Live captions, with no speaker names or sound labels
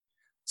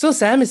So,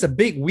 Sam, it's a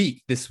big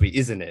week this week,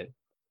 isn't it?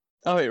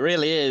 Oh, it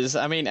really is.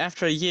 I mean,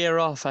 after a year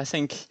off, I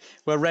think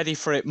we're ready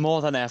for it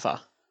more than ever.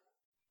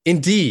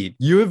 Indeed,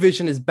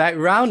 Eurovision is back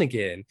round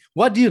again.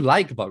 What do you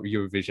like about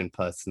Eurovision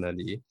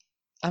personally?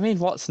 I mean,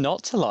 what's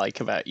not to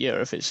like about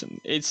Eurovision?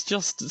 It's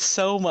just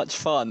so much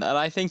fun, and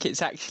I think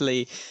it's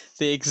actually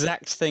the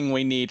exact thing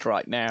we need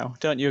right now.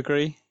 Don't you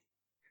agree?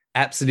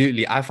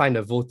 Absolutely. I find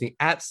the voting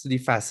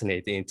absolutely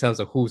fascinating in terms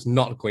of who's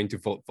not going to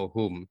vote for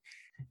whom.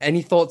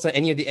 Any thoughts on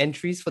any of the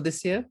entries for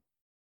this year?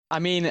 I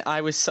mean, I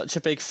was such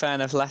a big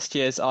fan of last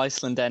year's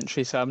Iceland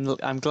entry, so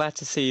I'm glad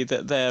to see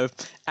that their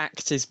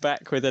act is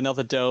back with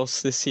another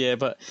dose this year.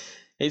 But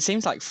it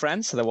seems like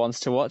France are the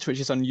ones to watch, which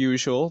is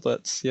unusual.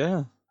 But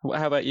yeah,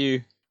 how about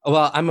you?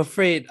 Well, I'm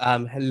afraid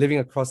living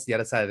across the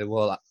other side of the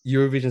world,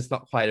 Eurovision is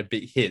not quite a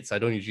big hit, so I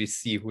don't usually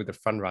see who the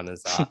front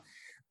runners are.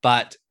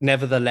 But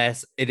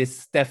nevertheless, it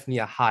is definitely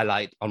a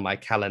highlight on my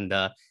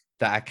calendar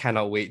that I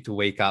cannot wait to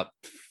wake up,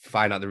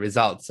 find out the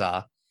results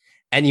are.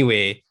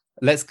 Anyway,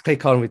 let's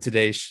click on with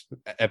today's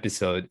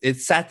episode.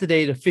 It's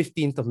Saturday, the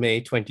 15th of May,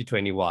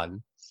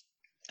 2021.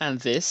 And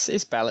this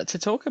is Ballot to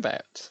Talk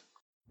About.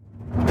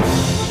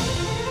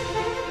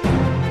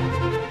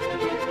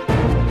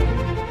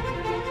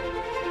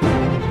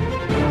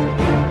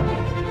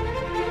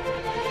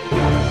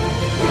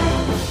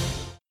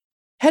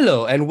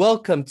 Hello, and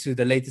welcome to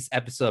the latest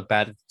episode of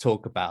Bad to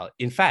Talk About.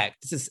 In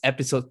fact, this is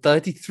episode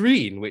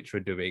 33 in which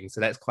we're doing,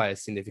 so that's quite a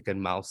significant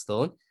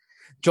milestone.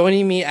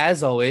 Joining me,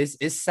 as always,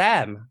 is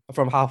Sam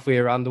from halfway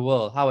around the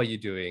world. How are you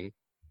doing?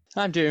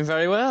 I'm doing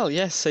very well.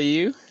 Yes, are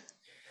you?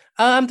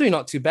 I'm doing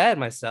not too bad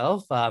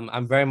myself.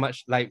 I'm very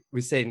much, like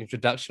we said in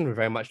introduction, we're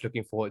very much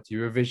looking forward to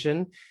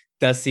Eurovision.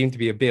 Does seem to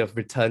be a bit of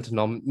return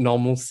to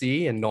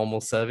normalcy and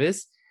normal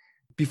service.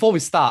 Before we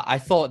start, I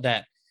thought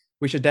that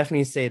we should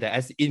definitely say that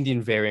as the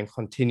Indian variant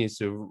continues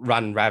to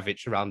run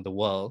ravage around the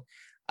world,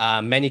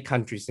 many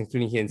countries,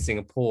 including here in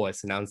Singapore,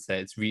 has announced that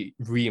it's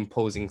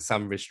reimposing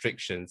some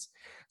restrictions.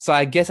 So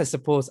I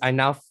suppose I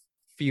now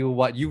feel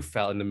what you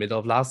felt in the middle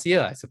of last year,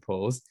 I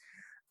suppose.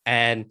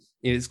 And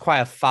it's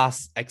quite a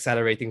fast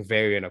accelerating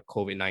variant of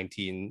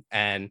COVID-19.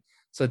 And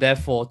so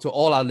therefore, to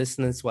all our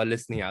listeners who are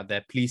listening out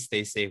there, please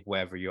stay safe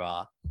wherever you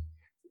are.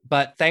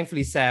 But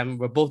thankfully, Sam,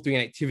 we're both doing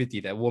an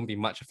activity that won't be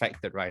much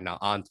affected right now,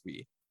 aren't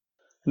we?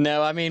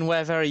 No, I mean,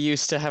 we're very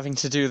used to having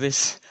to do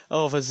this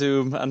over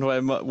Zoom, and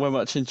we're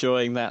much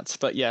enjoying that.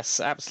 But yes,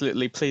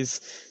 absolutely.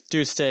 Please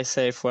do stay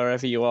safe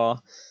wherever you are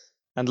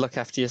and look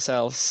after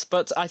yourselves.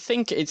 But I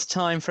think it's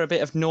time for a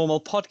bit of normal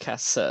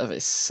podcast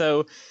service.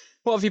 So,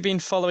 what have you been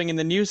following in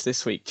the news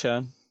this week,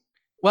 Chan?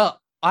 Well,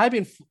 I've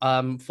been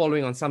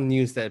following on some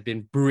news that have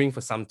been brewing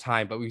for some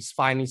time, but we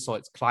finally saw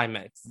its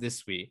climax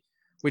this week,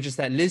 which is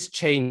that Liz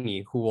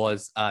Cheney, who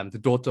was the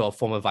daughter of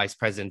former Vice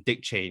President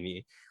Dick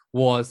Cheney,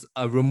 was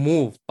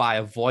removed by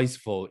a voice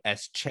vote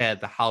as chair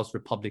of the House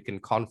Republican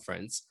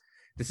Conference.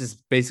 This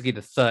is basically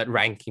the third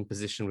ranking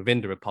position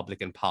within the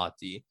Republican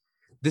Party.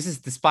 This is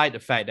despite the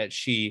fact that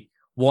she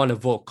won a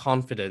vote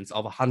confidence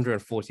of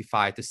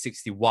 145 to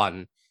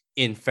 61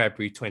 in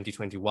February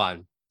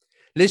 2021.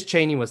 Liz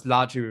Cheney was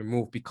largely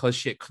removed because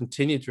she had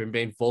continued to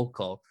remain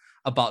vocal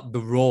about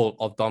the role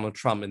of Donald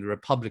Trump in the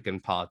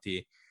Republican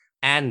Party,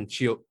 and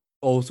she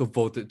also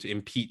voted to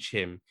impeach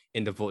him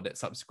in the vote that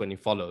subsequently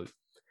followed.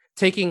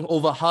 Taking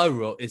over her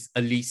role is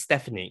Elise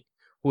Stefanik,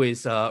 who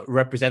is a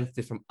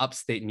representative from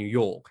upstate New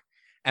York.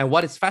 And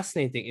what is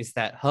fascinating is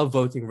that her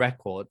voting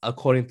record,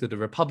 according to the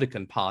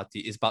Republican Party,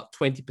 is about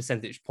 20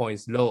 percentage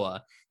points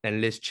lower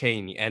than Liz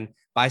Cheney. And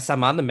by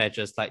some other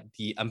measures, like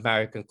the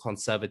American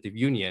Conservative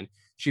Union,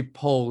 she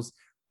polls,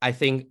 I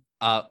think,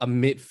 a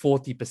mid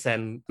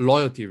 40%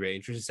 loyalty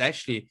range, which is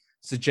actually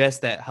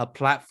suggests that her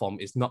platform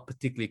is not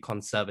particularly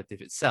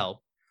conservative itself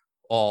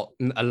or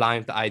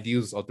aligned with the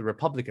ideals of the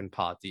Republican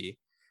Party.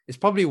 It's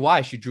probably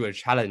why she drew a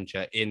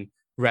challenger in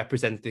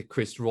Representative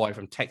Chris Roy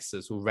from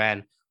Texas, who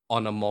ran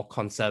on a more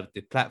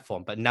conservative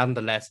platform, but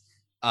nonetheless,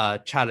 a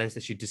challenge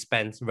that she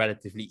dispensed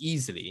relatively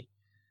easily.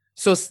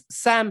 So,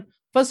 Sam,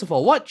 first of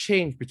all, what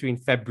changed between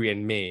February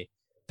and May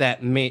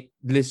that made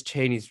Liz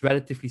Cheney's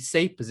relatively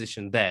safe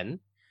position then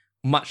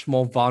much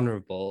more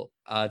vulnerable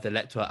that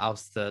led to her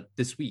ouster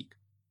this week?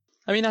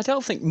 I mean, I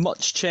don't think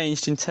much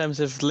changed in terms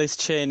of Liz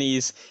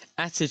Cheney's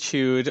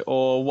attitude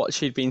or what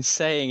she'd been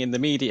saying in the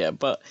media,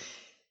 but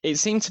it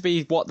seemed to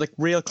be what the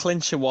real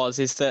clincher was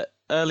is that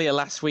earlier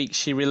last week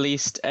she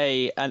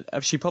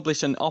she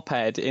published an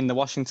op-ed in the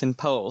Washington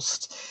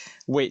Post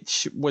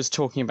which was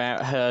talking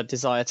about her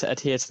desire to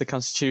adhere to the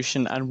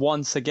Constitution and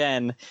once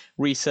again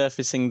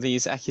resurfacing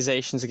these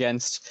accusations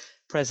against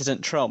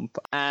President Trump.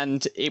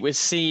 And it was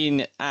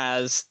seen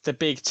as the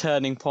big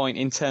turning point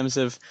in terms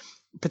of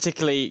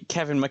particularly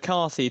Kevin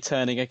McCarthy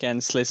turning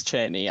against Liz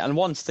Cheney. And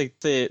once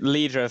the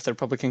leader of the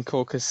Republican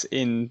caucus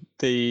in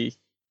the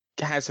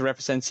House of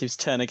Representatives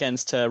turn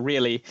against her,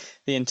 really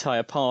the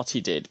entire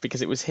party did,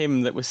 because it was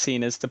him that was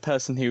seen as the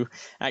person who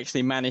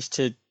actually managed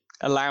to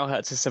allow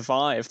her to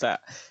survive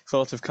that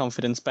vote of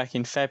confidence back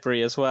in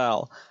February as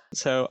well.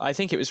 So I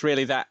think it was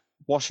really that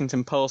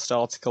Washington Post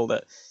article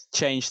that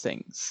changed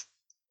things.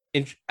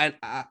 And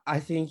I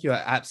think you're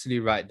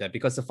absolutely right there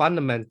because the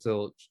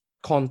fundamental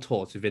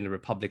contours within the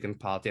Republican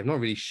Party have not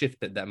really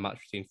shifted that much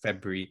between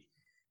February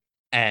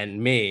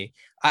and May.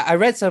 I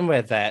read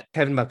somewhere that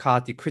Kevin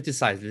McCarthy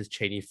criticized Liz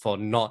Cheney for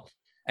not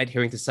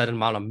adhering to a certain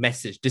amount of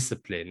message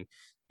discipline.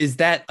 Is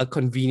that a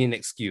convenient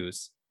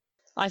excuse?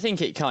 I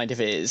think it kind of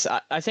is.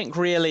 I think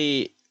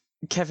really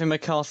Kevin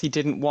McCarthy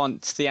didn't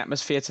want the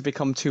atmosphere to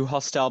become too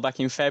hostile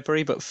back in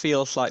February, but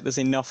feels like there's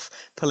enough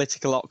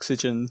political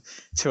oxygen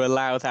to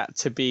allow that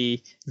to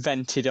be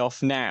vented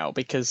off now,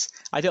 because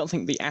I don't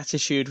think the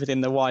attitude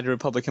within the wider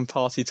Republican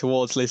Party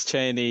towards Liz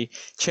Cheney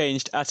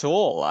changed at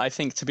all. I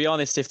think, to be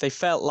honest, if they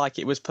felt like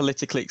it was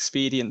politically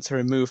expedient to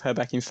remove her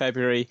back in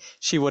February,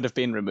 she would have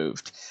been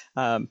removed.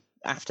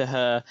 After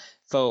her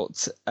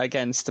vote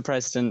against the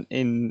president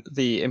in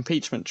the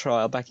impeachment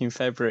trial back in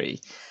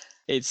February,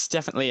 it's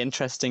definitely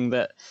interesting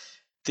that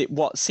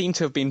what seemed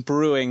to have been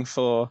brewing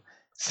for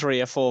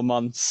 3 or 4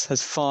 months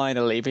has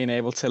finally been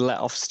able to let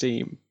off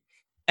steam.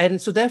 And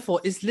so,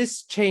 therefore, is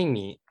Liz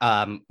Cheney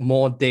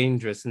more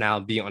dangerous now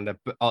being on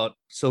the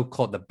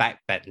so-called the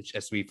backbench,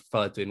 as we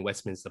refer to in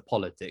Westminster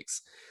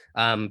politics?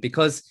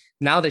 Because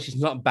now that she's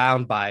not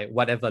bound by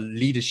whatever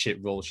leadership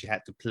role she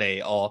had to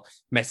play or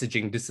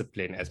messaging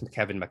discipline, as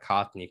Kevin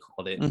McCarthy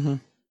called it,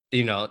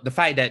 the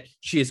fact that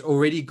she has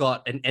already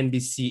got an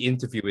NBC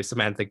interview with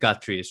Samantha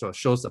Guthrie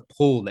shows a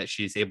pull that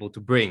she's able to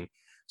bring.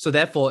 So,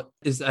 therefore,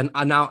 is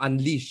now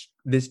unleashed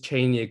Liz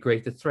Cheney a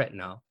greater threat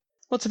now?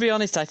 Well, to be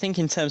honest, I think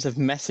in terms of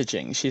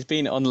messaging, she's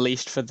been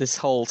unleashed for this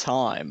whole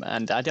time,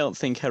 and I don't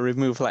think her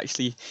removal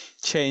actually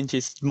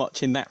changes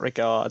much in that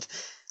regard.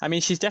 I mean,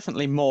 she's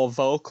definitely more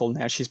vocal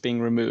now she's being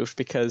removed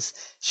because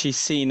she's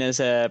seen as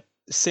a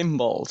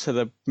symbol to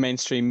the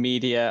mainstream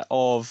media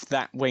of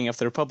that wing of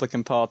the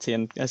Republican Party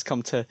and has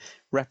come to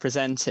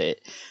represent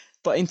it.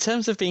 But in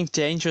terms of being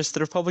dangerous to the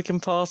Republican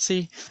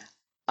Party,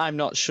 I'm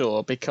not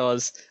sure,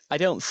 because I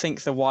don't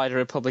think the wider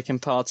Republican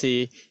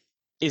Party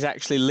is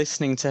actually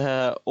listening to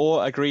her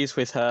or agrees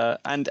with her.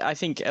 And I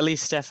think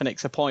Elise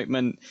Stefanik's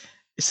appointment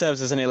serves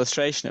as an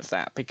illustration of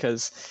that,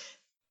 because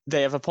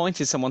they have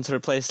appointed someone to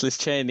replace Liz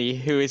Cheney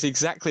who is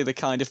exactly the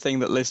kind of thing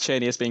that Liz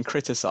Cheney has been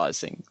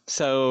criticizing.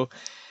 So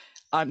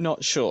I'm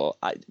not sure.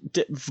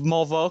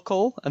 More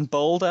vocal and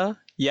bolder,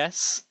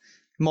 yes.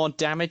 More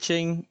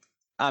damaging,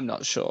 I'm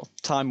not sure.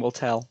 Time will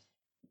tell.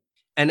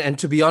 And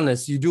to be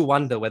honest, you do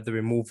wonder whether the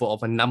removal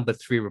of a number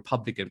 3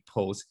 Republican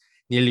post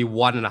nearly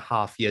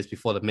 1.5 years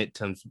before the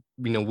midterms,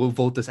 will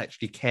voters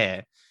actually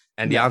care?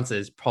 And the answer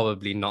is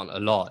probably not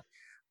a lot.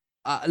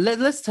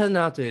 Let's turn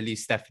now to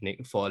Elise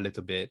Stefanik for a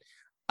little bit.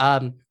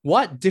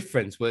 What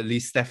difference will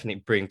Elise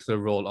Stefanik bring to the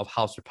role of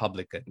House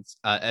Republicans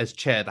as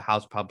chair of the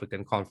House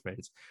Republican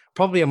Conference?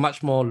 Probably a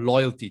much more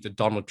loyalty to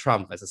Donald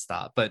Trump as a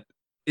start, but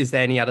is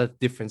there any other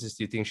differences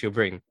do you think she'll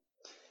bring?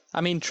 I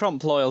mean,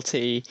 Trump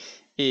loyalty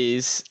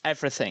is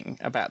everything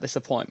about this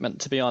appointment,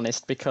 to be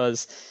honest,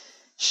 because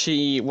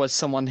she was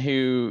someone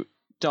who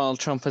Donald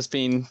Trump has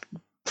been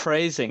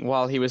praising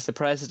while he was the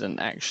president,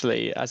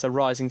 actually, as a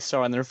rising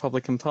star in the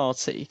Republican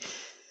Party.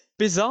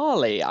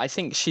 Bizarrely, I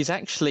think she's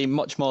actually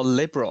much more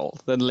liberal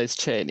than Liz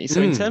Cheney.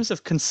 So in terms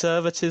of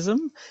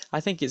conservatism, I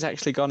think it's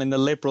actually gone in the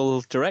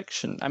liberal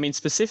direction. I mean,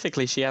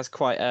 specifically, she has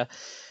quite a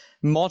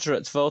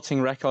moderate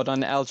voting record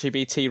on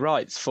LGBT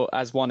rights,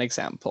 as one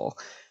example.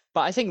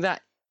 But I think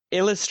that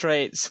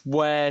illustrates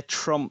where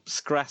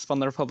Trump's grasp on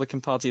the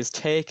Republican Party has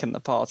taken the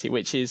party,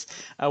 which is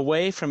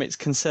away from its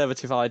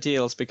conservative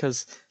ideals,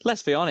 because,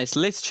 let's be honest,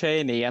 Liz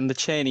Cheney and the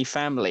Cheney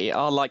family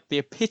are like the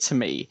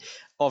epitome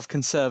of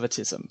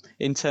conservatism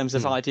in terms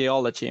of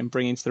ideology and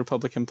bringing to the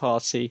Republican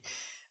Party.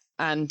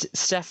 And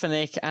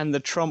Stefanik and the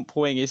Trump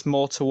wing is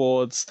more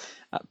towards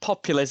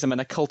populism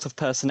and a cult of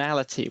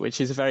personality,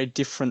 which is a very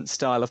different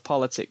style of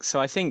politics.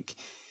 So I think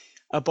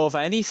above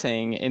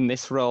anything in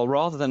this role,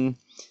 rather than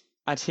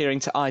adhering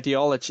to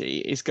ideology,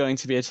 is going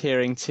to be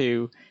adhering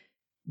to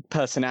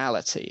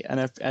personality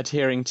and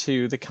adhering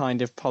to the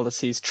kind of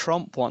policies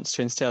Trump wants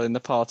to instill in the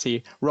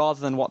party,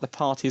 rather than what the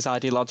party's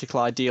ideological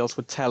ideals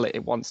would tell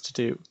it wants to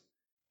do.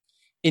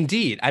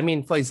 Indeed. I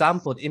mean, for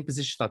example, the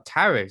imposition of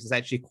tariffs is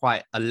actually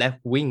quite a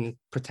left-wing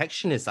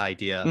protectionist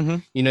idea.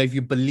 If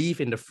you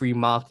believe in the free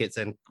markets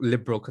and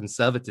liberal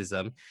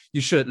conservatism,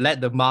 you should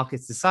let the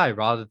markets decide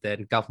rather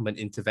than government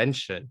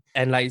intervention.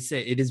 And like I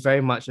said, it is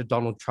very much a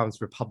Donald Trump's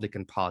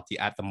Republican Party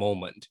at the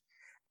moment.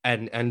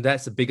 And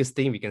that's the biggest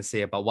thing we can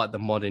say about what the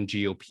modern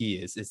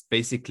GOP is. It's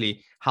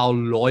basically how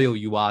loyal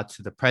you are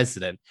to the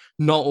president,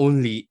 not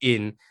only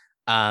in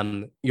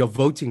your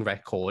voting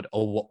record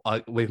or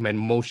with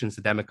motions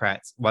the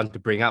Democrats want to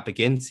bring up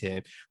against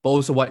him, but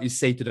also what you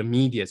say to the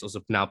media is also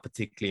now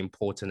particularly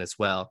important as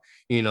well,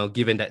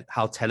 given that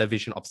how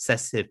television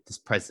obsessive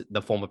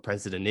the former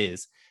president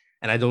is.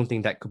 And I don't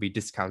think that could be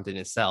discounted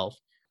in itself.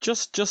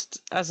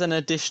 Just as an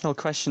additional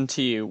question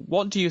to you,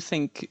 what do you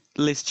think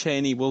Liz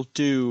Cheney will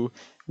do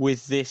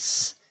with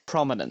this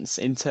prominence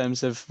in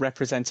terms of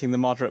representing the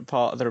moderate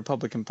part of the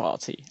Republican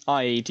Party?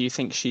 I.e., do you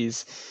think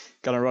she's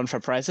going to run for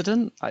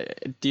president?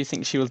 Do you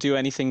think she will do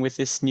anything with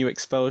this new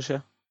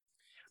exposure?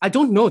 I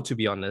don't know, to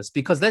be honest,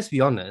 because let's be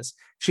honest,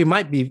 she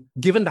might be,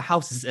 given the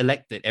House is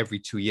elected every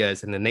 2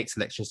 years and the next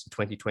election is in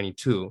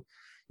 2022.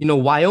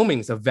 Wyoming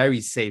is a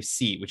very safe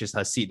seat, which is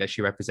her seat that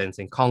she represents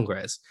in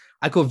Congress.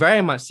 I could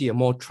very much see a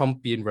more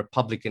Trumpian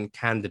Republican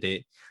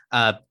candidate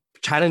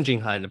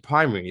challenging her in the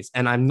primaries.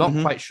 And I'm not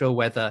quite sure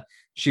whether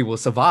she will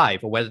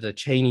survive or whether the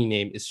Cheney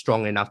name is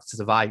strong enough to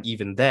survive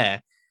even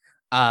there.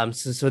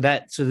 So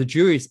the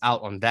jury's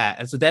out on that.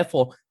 And so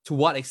therefore, to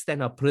what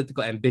extent her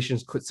political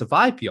ambitions could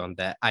survive beyond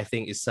that, I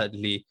think is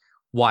certainly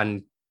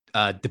one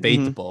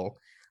debatable.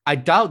 I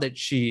doubt that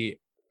she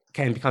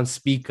can become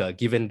speaker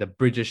given the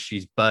bridges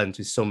she's burned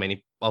to so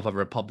many of her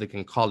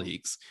Republican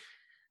colleagues.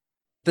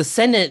 The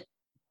Senate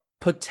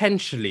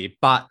potentially,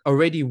 but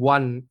already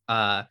one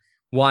John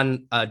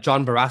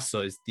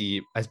Barrasso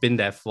has been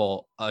there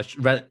for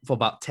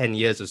about 10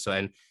 years or so,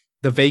 and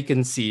the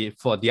vacancy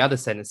for the other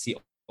Senate seat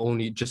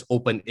only just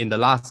opened in the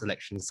last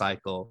election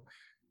cycle.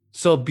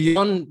 So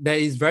beyond, there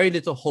is very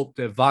little hope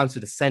to advance to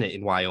the Senate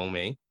in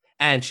Wyoming,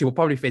 and she will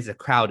probably face a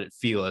crowded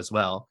field as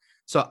well.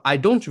 So I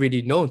don't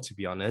really know, to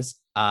be honest.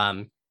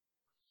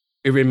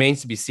 It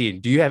remains to be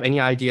seen. Do you have any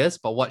ideas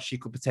about what she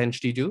could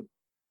potentially do?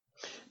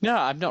 No,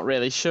 I'm not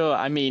really sure.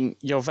 I mean,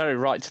 you're very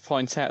right to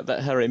point out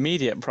that her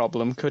immediate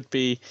problem could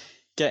be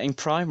getting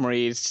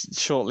primaries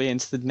shortly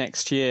into the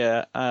next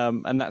year,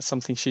 and that's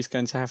something she's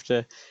going to have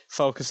to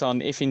focus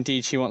on if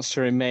indeed she wants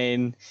to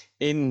remain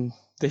in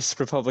this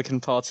Republican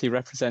Party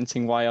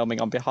representing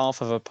Wyoming on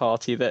behalf of a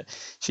party that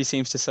she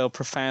seems to so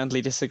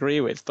profoundly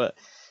disagree with. But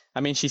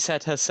I mean, she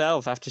said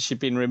herself after she'd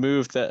been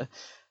removed that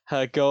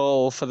her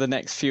goal for the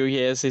next few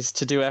years is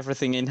to do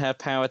everything in her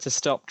power to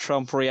stop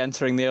Trump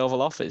re-entering the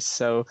Oval Office.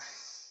 So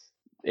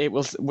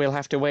we'll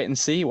have to wait and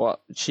see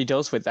what she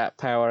does with that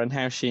power and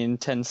how she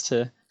intends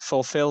to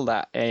fulfill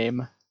that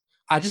aim.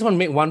 I just want to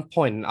make one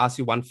point and ask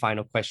you one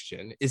final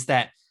question, is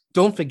that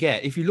don't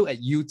forget, if you look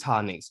at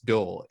Utah next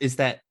door, is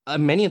that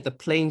many of the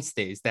plain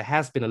states, there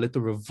has been a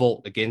little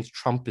revolt against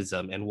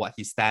Trumpism and what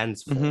he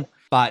stands for.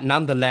 But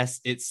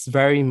nonetheless, it's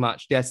very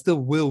much, they still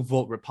will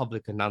vote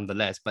Republican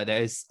nonetheless, but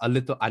there is a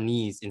little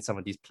unease in some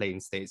of these plain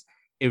states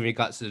in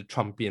regards to the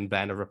Trumpian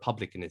ban of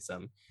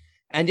republicanism.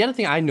 And the other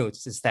thing I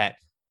noticed is that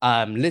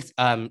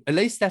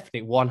Elise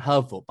Stefanik won her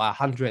vote by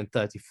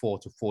 134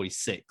 to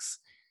 46.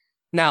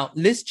 Now,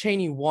 Liz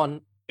Cheney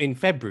won in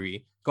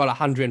February, got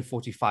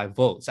 145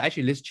 votes.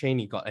 Actually, Liz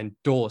Cheney got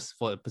endorsed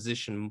for a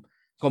position,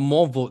 got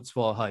more votes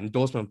for her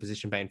endorsement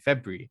position back in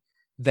February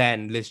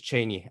than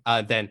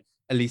than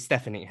Elise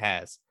Stefanik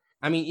has.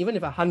 I mean, even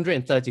if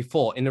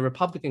 134 in the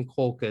Republican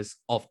caucus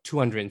of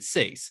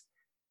 206,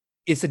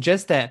 it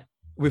suggests that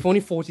with only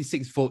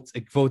 46 votes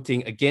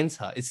voting against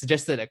her, it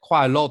suggested that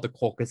quite a lot of the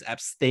caucus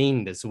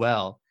abstained as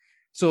well.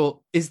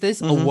 So is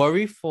this a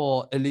worry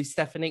for Elise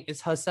Stefanik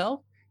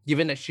herself,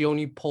 given that she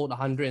only polled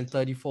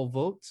 134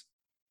 votes?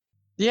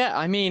 Yeah,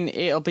 I mean,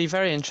 it'll be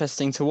very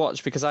interesting to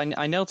watch because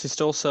I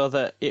noticed also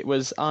that it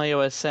was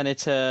Iowa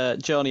Senator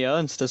Joni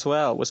Ernst as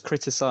well was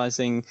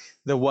criticizing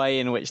the way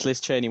in which Liz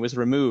Cheney was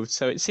removed.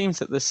 So it seems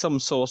that there's some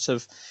sort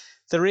of,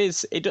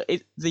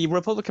 the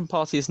Republican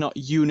Party is not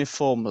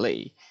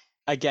uniformly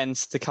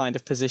against the kind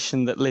of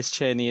position that Liz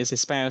Cheney is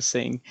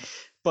espousing,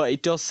 but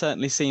it does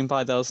certainly seem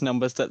by those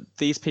numbers that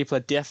these people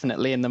are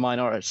definitely in the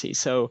minority.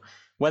 So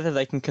whether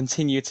they can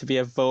continue to be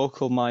a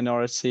vocal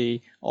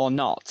minority or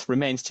not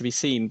remains to be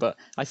seen. But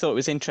I thought it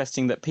was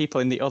interesting that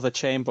people in the other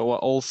chamber were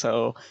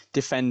also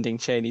defending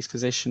Cheney's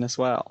position as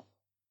well.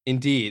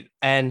 Indeed.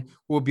 And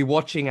we'll be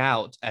watching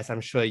out, as I'm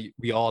sure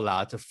we all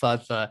are, to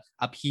further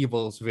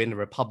upheavals within the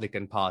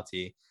Republican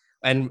Party.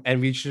 And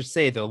we should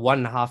say that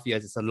 1.5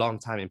 years is a long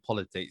time in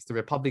politics. The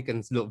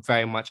Republicans look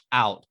very much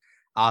out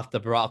after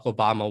Barack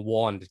Obama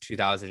won the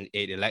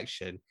 2008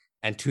 election.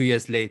 And 2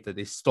 years later,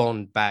 they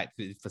stormed back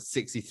for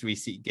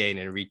 63-seat gain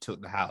and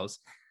retook the House.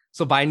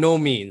 So by no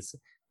means,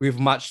 we have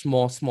much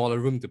more smaller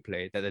room to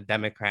play, that the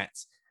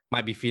Democrats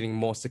might be feeling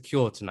more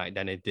secure tonight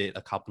than they did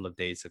a couple of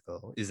days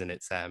ago, isn't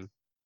it, Sam?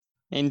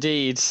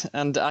 Indeed.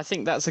 And I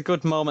think that's a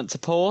good moment to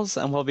pause,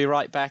 and we'll be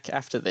right back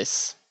after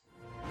this.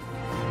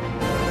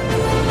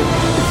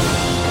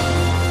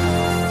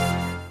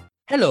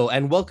 Hello,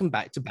 and welcome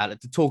back to Ballot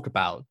to Talk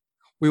About.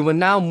 We will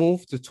now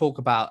move to talk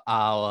about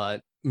our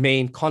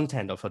main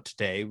content of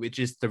today, which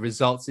is the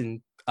results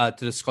to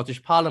the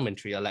Scottish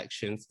parliamentary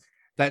elections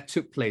that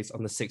took place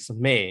on the 6th of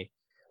May.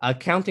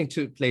 Counting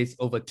took place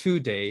over 2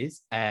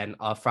 days, and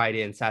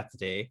Friday and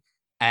Saturday,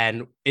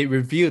 and it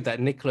revealed that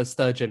Nicola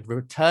Sturgeon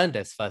returned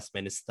as First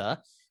Minister,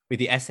 with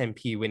the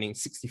SNP winning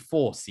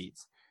 64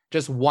 seats,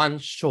 just one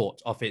short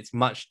of its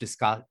much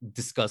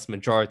discussed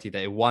majority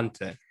that it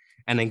wanted,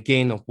 and a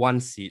gain of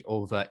 1 seat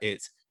over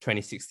its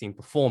 2016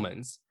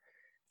 performance.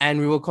 And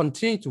we will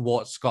continue to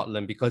watch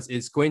Scotland because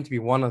it's going to be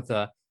one of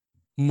the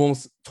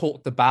most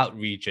talked about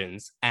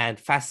regions, and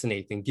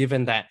fascinating,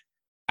 given that,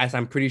 as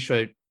I'm pretty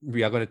sure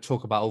we are going to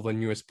talk about over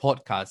numerous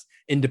podcasts,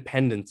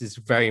 independence is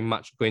very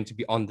much going to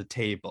be on the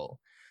table.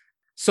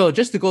 So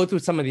just to go through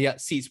some of the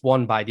seats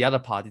won by the other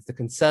parties, the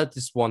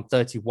Conservatives won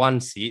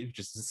 31 seats, which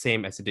is the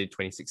same as it did in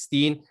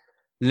 2016.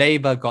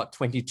 Labour got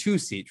 22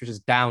 seats, which is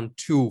down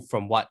 2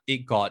 from what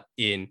it got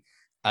in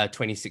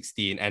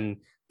 2016. And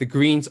the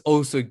Greens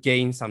also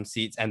gained some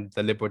seats, and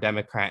the Liberal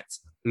Democrats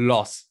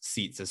lost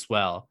seats as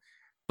well.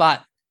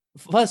 But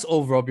first,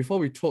 overall, before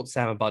we talk,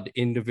 Sam, about the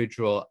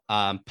individual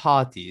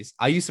parties,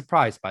 are you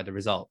surprised by the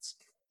results?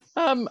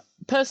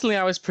 Personally,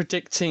 I was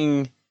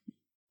predicting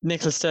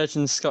Nicola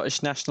Sturgeon's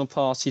Scottish National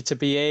Party to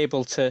be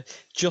able to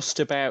just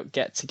about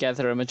get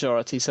together a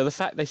majority. So the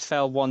fact they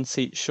fell one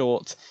seat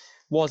short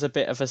was a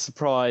bit of a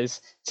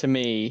surprise to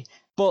me.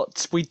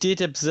 But we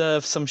did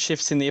observe some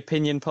shifts in the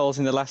opinion polls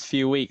in the last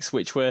few weeks,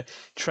 which were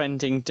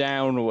trending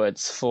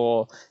downwards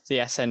for the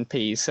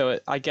SNP. So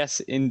I guess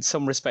in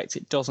some respects,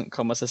 it doesn't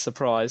come as a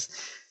surprise.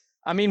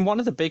 I mean, one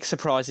of the big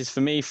surprises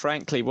for me,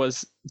 frankly,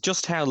 was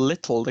just how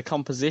little the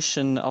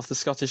composition of the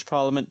Scottish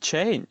Parliament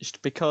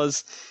changed,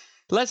 because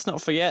let's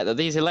not forget that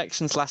these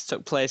elections last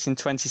took place in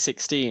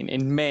 2016,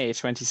 in May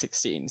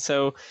 2016.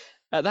 So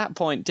at that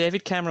point,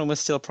 David Cameron was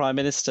still Prime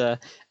Minister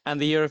and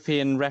the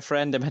European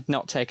referendum had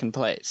not taken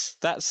place.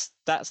 That's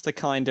the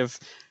kind of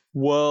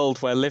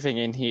world we're living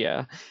in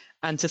here.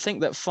 And to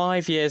think that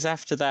 5 years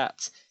after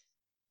that,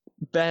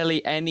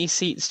 barely any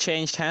seats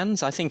changed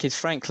hands, I think is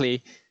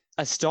frankly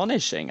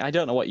astonishing. I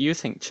don't know what you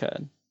think,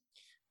 Chern.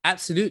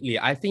 Absolutely.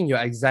 I think you're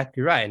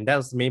exactly right. And that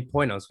was the main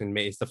point I was going to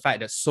make, is the fact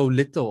that so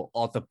little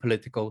of the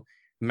political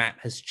map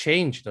has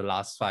changed the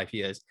last 5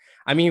 years.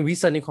 I mean,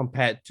 recently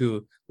compared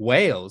to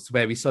Wales,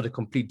 where we saw the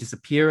complete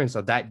disappearance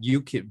of that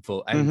UKIP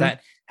vote, and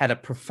that had a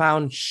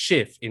profound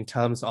shift in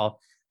terms of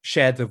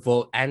share the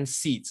vote and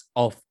seats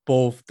of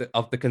both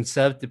the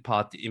Conservative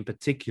Party in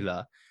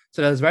particular.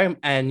 So there was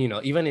and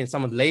even in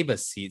some of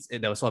Labour's seats,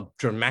 there was a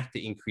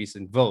dramatic increase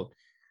in vote.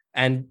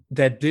 And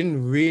there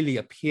didn't really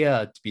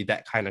appear to be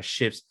that kind of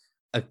shifts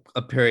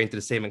appearing to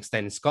the same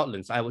extent in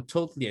Scotland. So I would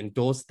totally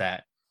endorse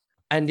that.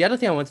 And the other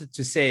thing I wanted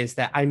to say is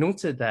that I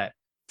noted that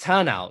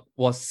turnout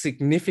was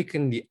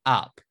significantly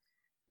up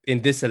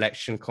in this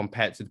election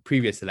compared to the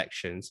previous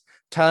elections.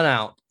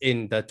 Turnout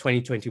in the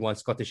 2021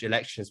 Scottish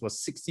elections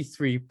was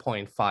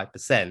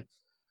 63.5%,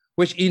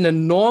 which in a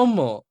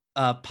normal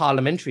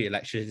parliamentary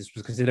election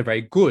was considered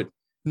very good,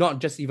 not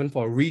just even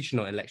for a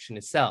regional election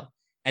itself.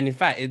 And in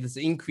fact, it is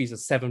an increase of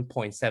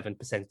 7.7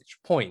 percentage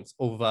points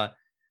over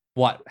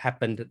what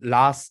happened in the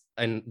last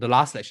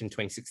election in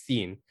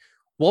 2016.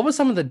 What were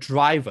some of the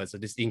drivers of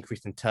this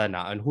increase in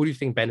turnout, and who do you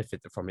think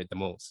benefited from it the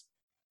most?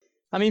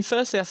 I mean,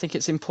 firstly, I think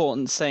it's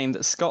important saying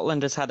that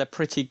Scotland has had a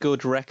pretty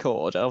good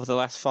record over the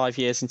last 5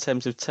 years in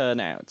terms of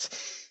turnout.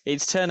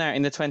 Its turnout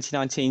in the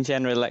 2019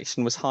 general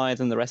election was higher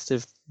than the rest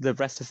of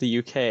the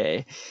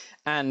UK.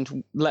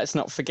 And let's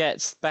not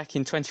forget, back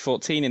in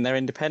 2014, in their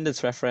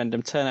independence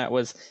referendum, turnout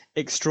was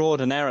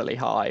extraordinarily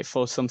high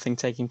for something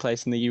taking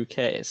place in the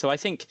UK. So I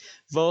think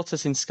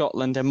voters in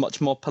Scotland are much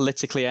more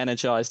politically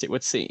energised, it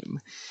would seem.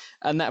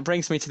 And that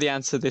brings me to the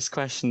answer to this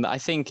question, that I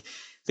think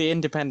the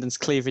independence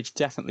cleavage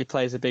definitely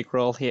plays a big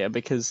role here,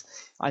 because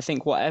I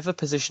think whatever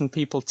position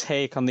people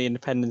take on the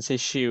independence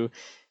issue,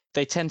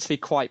 they tend to be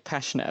quite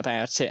passionate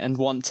about it and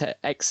want to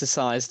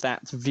exercise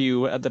that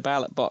view at the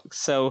ballot box.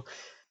 So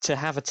to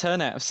have a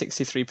turnout of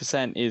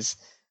 63%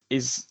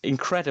 is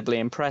incredibly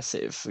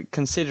impressive,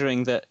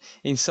 considering that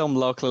in some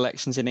local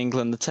elections in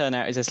England, the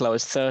turnout is as low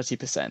as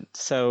 30%.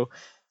 So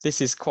this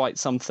is quite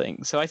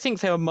something. So I think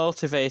they were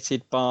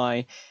motivated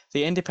by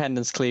the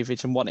independence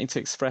cleavage and wanting to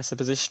express a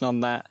position on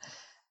that.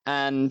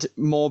 And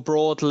more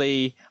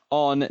broadly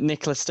on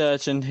Nicola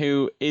Sturgeon,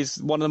 who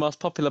is one of the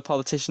most popular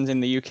politicians in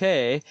the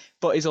UK,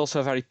 but is also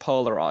a very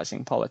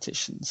polarising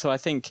politician. So I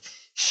think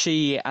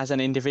she, as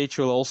an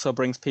individual, also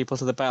brings people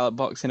to the ballot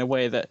box in a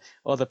way that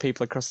other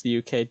people across the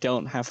UK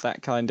don't have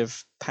that kind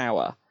of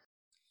power.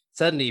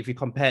 Certainly, if you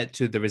compare it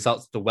to the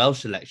results of the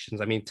Welsh elections,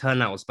 I mean,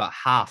 turnout was about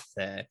half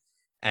there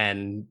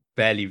and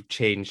barely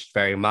changed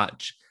very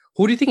much.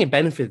 Who do you think it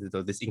benefited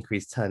of this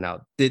increased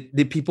turnout?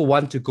 Did people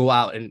want to go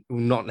out and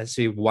not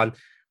necessarily one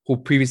who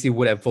previously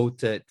would have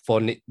voted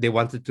for, they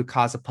wanted to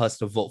cast a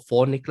personal vote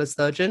for Nicola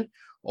Sturgeon?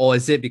 Or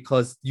is it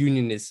because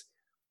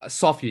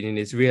soft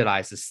unionists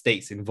realized the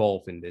stakes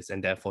involved in this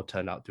and therefore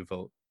turned out to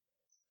vote?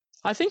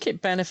 I think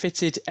it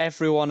benefited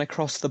everyone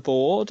across the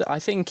board. I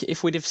think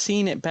if we'd have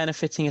seen it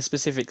benefiting a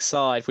specific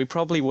side, we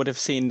probably would have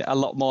seen a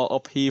lot more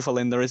upheaval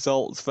in the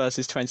results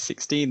versus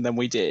 2016 than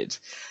we did.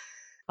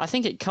 I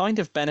think it kind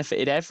of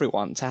benefited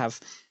everyone to have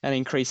an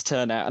increased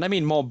turnout. And I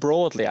mean, more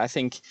broadly, I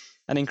think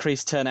an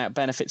increased turnout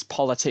benefits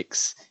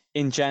politics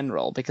in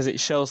general because it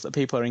shows that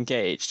people are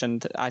engaged.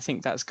 And I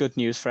think that's good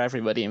news for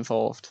everybody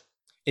involved.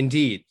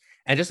 Indeed.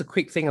 And just a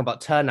quick thing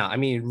about turnout. I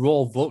mean, in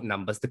raw vote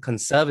numbers, the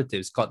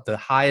Conservatives got the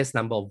highest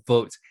number of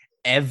votes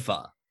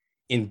ever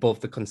in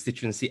both the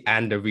constituency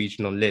and the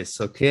regional list.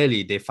 So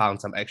clearly they found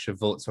some extra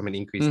votes from an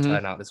increased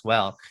turnout as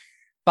well.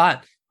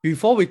 But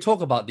before we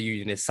talk about the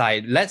unionist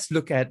side, let's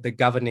look at the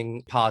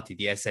governing party,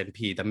 the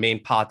SNP, the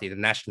main party, the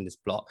nationalist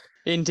bloc.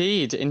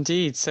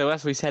 Indeed. So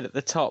as we said at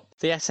the top,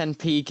 the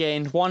SNP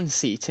gained one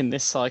seat in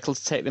this cycle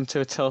to take them to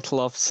a total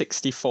of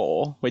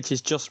 64, which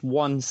is just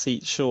one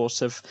seat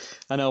short of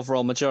an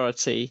overall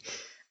majority.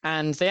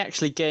 and they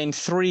actually gained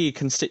 3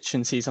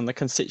 constituencies on the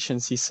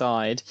constituency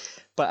side.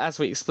 But as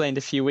we explained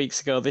a few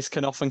weeks ago, this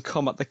can often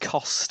come at the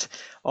cost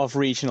of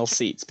regional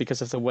seats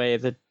because of the way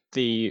that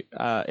the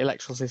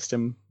electoral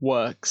system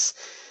works.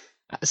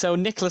 So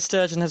Nicola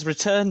Sturgeon has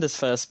returned as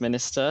First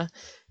Minister,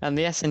 and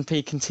the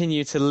SNP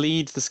continue to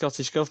lead the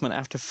Scottish Government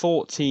after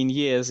 14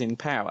 years in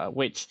power,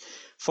 which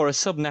for a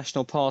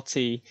subnational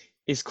party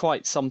is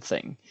quite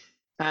something.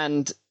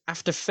 And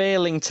after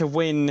failing to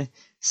win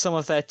some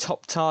of their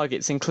top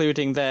targets,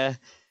 including their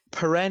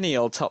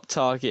perennial top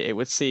target, it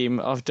would seem,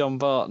 of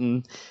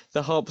Dumbarton,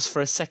 the hopes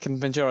for a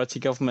second majority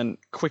government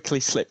quickly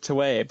slipped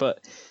away.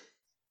 But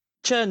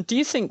Chern, do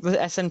you think the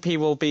SNP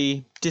will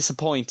be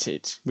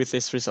disappointed with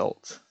this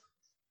result?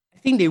 I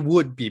think they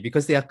would be,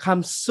 because they have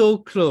come so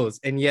close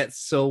and yet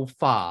so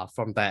far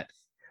from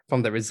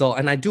the result.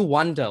 And I do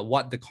wonder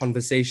what the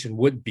conversation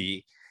would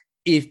be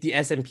if the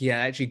SNP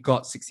had actually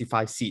got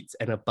 65 seats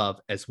and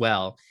above as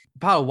well.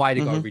 Part of why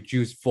they got a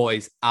reduced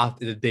voice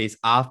after the days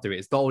after it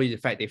is not only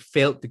the fact they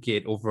failed to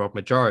get overall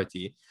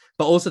majority,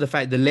 but also the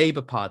fact the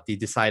Labour Party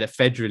decided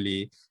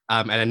federally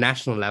at a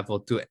national level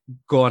to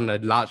go on a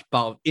large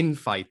bout of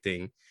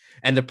infighting.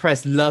 And the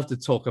press love to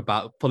talk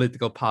about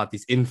political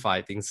parties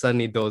infighting,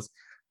 certainly those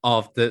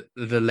of the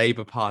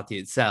Labour Party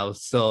itself.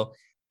 So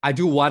I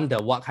do wonder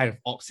what kind of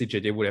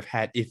oxygen they would have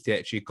had if they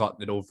actually got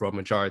the overall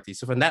majority.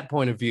 So from that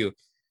point of view,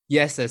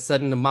 yes, there's a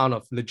certain amount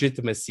of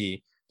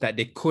legitimacy that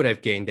they could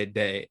have gained if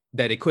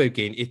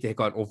they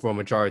got an overall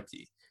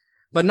majority.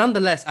 But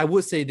nonetheless, I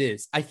would say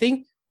this. I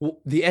think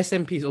the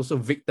SNP is also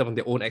victim of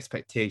their own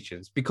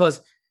expectations,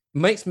 because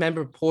mixed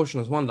member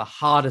proportional is one of the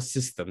hardest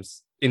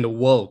systems in the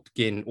world to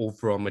gain an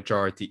overall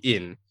majority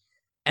in.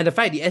 And the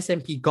fact the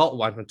SNP got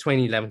one from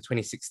 2011,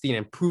 2016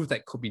 and proved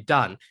that could be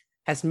done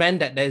has meant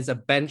that there's a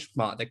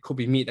benchmark that could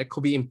be met, that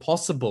could be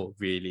impossible,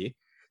 really.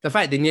 The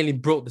fact they nearly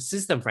broke the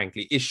system,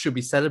 frankly, it should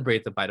be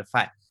celebrated by the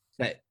fact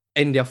that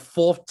in their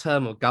 4th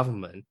term of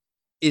government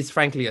is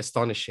frankly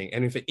astonishing.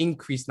 And with an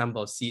increased number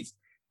of seats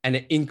and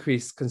an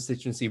increased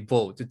constituency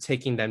vote to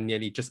taking them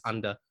nearly just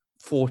under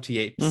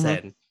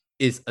 48%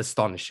 is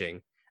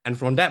astonishing. And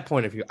from that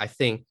point of view, I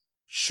think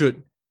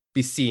should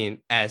be seen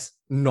as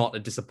not a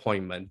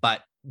disappointment,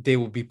 but they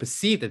will be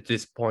perceived as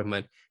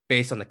disappointment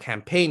based on the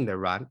campaign they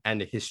run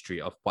and the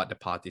history of what the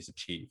party's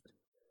achieved.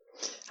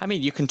 I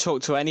mean, you can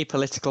talk to any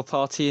political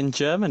party in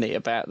Germany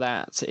about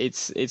that.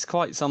 It's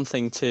quite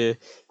something to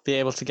be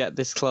able to get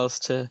this close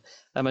to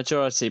a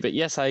majority. But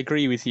yes, I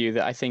agree with you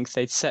that I think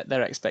they'd set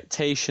their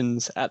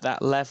expectations at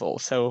that level.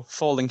 So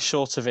falling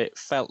short of it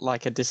felt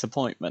like a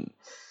disappointment.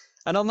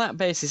 And on that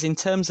basis, in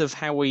terms of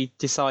how we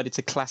decided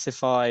to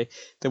classify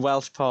the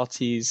Welsh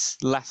parties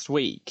last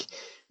week,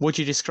 would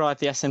you describe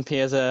the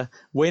SNP as a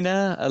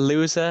winner, a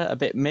loser, a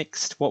bit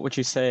mixed? What would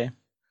you say?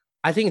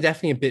 I think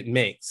definitely a bit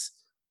mixed.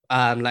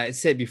 Like I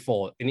said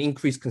before, an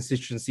increased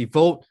constituency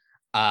vote,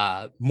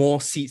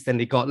 more seats than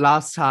they got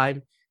last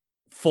time,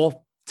 4th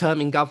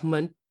term in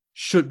government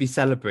should be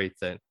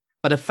celebrated.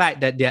 But the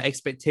fact that their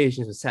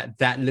expectations were set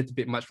that little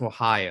bit much more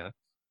higher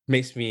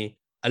makes them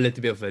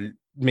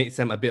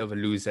a bit of a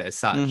loser as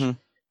such.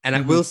 And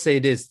I will say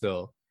this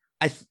though,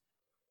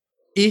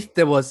 if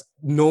there was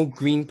no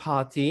Green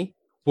Party,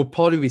 we'll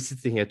probably be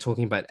sitting here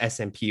talking about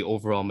SNP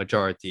overall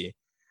majority.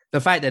 The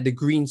fact that the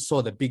Greens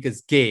saw the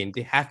biggest gain,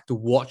 they have to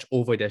watch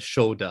over their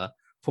shoulder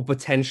for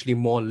potentially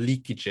more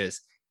leakages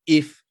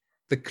if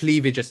the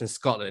cleavages in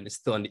Scotland is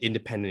still on the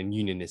independent and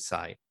unionist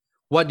side.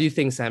 What do you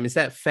think, Sam? Is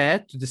that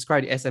fair to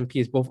describe the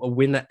SNP as both a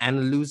winner and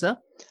a loser?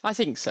 I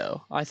think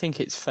so. I think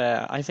it's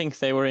fair. I think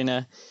they were in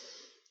a...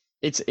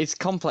 It's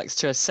complex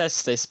to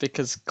assess this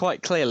because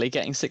quite clearly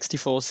getting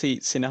 64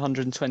 seats in a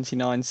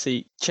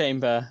 129-seat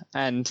chamber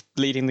and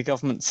leading the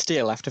government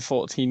still after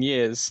 14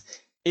 years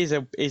is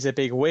a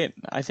big win.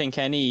 I think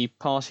any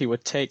party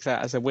would take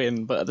that as a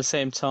win, but at the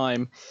same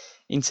time,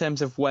 in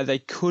terms of where they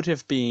could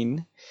have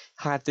been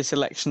had this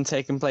election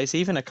taken place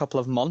even a couple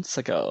of months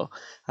ago,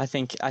 I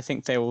think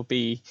there'll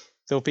be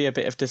a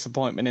bit of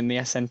disappointment in the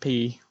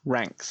SNP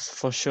ranks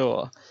for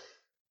sure.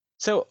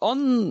 So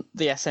on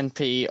the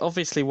SNP,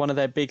 obviously one of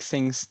their big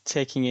things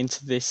taking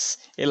into this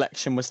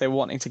election was they were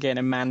wanting to gain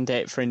a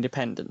mandate for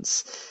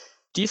independence.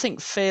 Do you think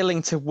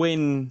failing to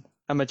win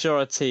a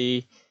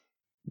majority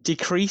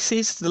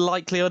decreases the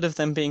likelihood of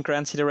them being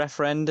granted a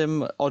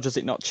referendum, or does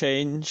it not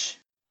change?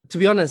 To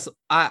be honest,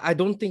 I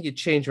don't think it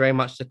changed very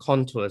much the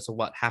contours of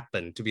what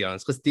happened, to be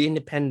honest, because the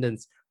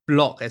independents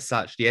bloc as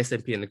such, the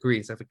SNP and the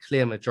Greens have a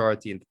clear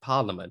majority in the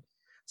parliament.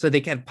 So they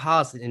can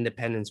pass an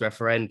independence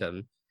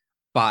referendum,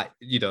 but,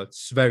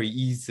 it's very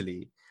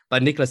easily.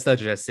 But Nicola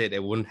Sturgeon has said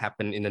it wouldn't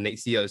happen in the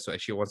next year, so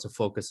she wants to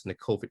focus on the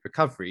COVID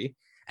recovery.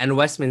 And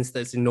Westminster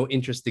is in no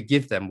interest to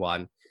give them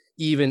one,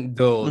 even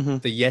though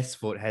the yes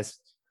vote has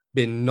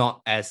been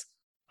not as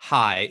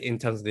high in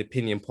terms of the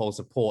opinion poll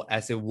support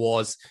as it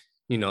was,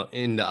 in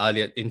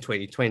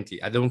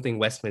 2020. I don't think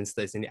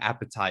Westminster is in the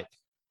appetite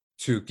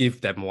to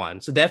give them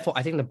one. So therefore,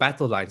 I think the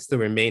battle lines still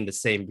remain the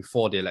same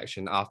before the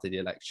election, after the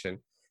election.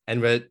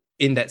 And we're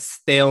in that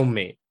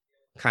stalemate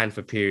kind of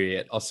a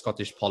period of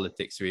Scottish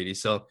politics, really.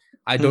 So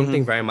I don't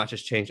think very much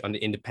has changed on the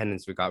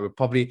independence regard. We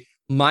probably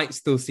might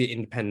still see an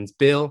independence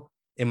bill.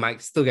 It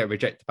might still get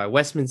rejected by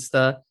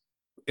Westminster.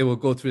 It will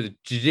go through the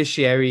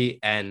judiciary,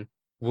 and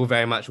we'll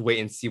very much wait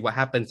and see what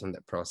happens on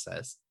that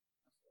process.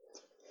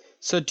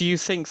 So do you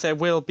think there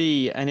will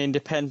be an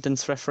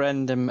independence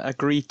referendum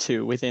agreed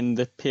to within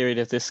the period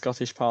of this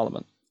Scottish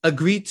Parliament?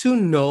 Agreed to,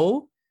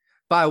 no.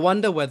 But I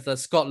wonder whether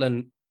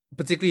Scotland,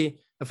 particularly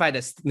the fact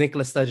that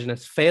Nicola Sturgeon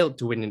has failed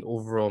to win an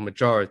overall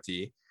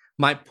majority,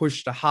 might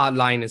push the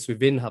hardliners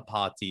within her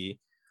party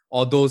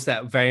or those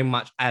that very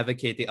much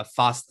advocating a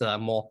faster,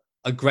 more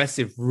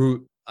aggressive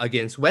route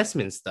against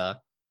Westminster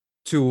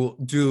to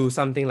do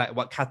something like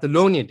what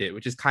Catalonia did,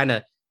 which is kind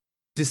of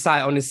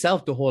decide on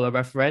itself to hold a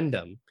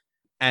referendum,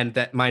 and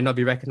that might not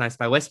be recognized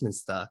by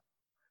Westminster.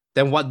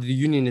 Then what do the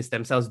unionists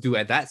themselves do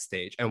at that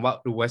stage, and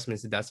what the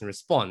Westminster does in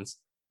response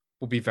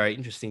will be very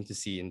interesting to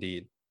see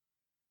indeed.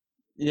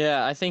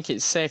 Yeah, I think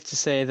it's safe to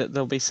say that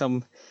there'll be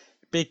some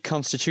big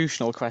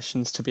constitutional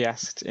questions to be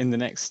asked in the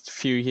next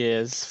few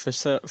years,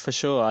 for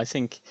sure. I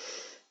think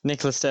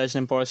Nicola Sturgeon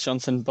and Boris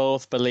Johnson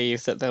both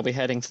believe that they'll be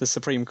heading to the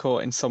Supreme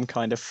Court in some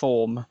kind of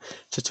form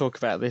to talk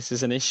about this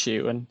as an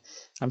issue, and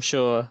I'm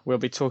sure we'll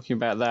be talking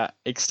about that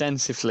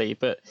extensively.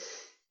 But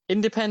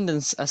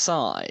independence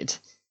aside,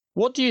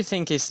 what do you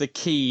think is the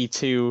key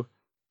to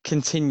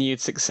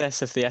continued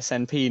success of the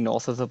SNP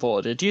north of the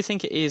border? Do you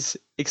think it is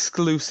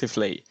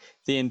exclusively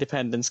the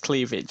independence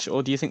cleavage,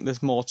 or do you think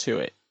there's more to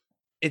it?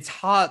 It's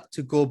hard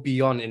to go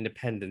beyond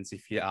independence,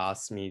 if you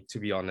ask me, to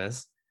be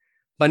honest.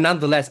 But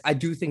nonetheless, I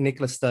do think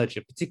Nicola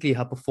Sturgeon, particularly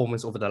her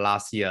performance over the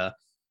last year,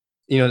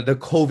 the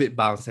COVID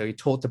bounce that we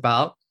talked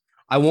about,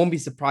 I won't be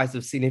surprised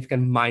if a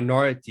significant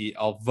minority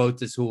of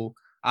voters who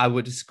I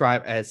would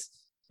describe as,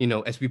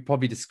 as we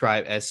probably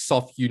describe as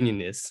soft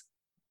unionists,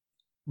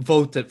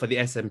 voted for the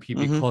SNP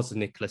because of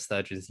Nicola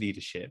Sturgeon's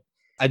leadership.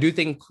 I do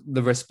think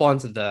the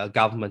response of the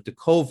government to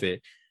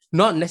COVID,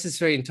 not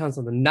necessarily in terms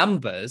of the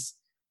numbers,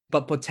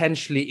 but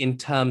potentially in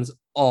terms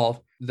of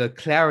the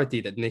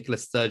clarity that Nicola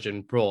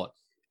Sturgeon brought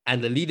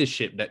and the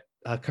leadership, that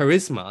her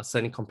charisma,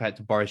 certainly compared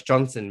to Boris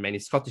Johnson in many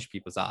Scottish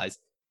people's eyes,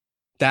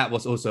 that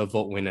was also a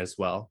vote winner as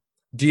well.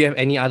 Do you have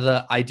any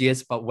other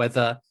ideas about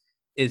whether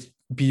it's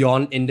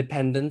beyond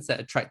independence that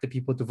attracted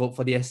people to vote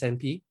for the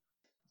SNP?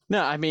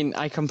 No, I mean,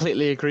 I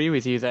completely agree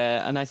with you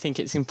there. And I think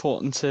it's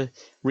important to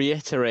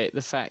reiterate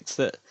the fact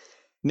that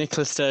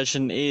Nicola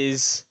Sturgeon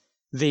is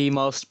the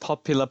most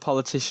popular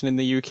politician in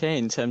the UK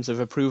in terms of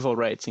approval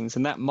ratings,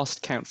 and that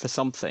must count for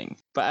something.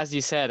 But as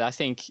you said, I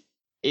think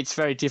it's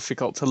very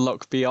difficult to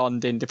look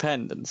beyond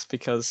independence,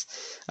 because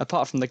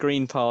apart from the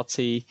Green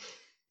Party,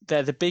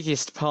 they're the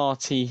biggest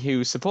party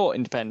who support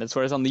independence,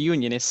 whereas on the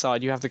unionist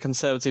side, you have the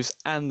Conservatives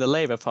and the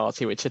Labour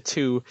Party, which are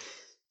two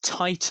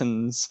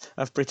titans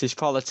of British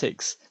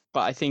politics.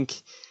 But I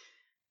think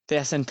the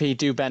SNP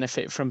do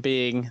benefit from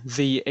being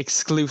the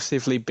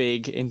exclusively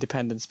big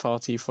independence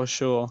party for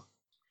sure.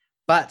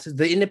 But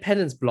the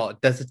independence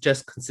bloc doesn't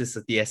just consist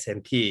of the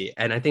SNP.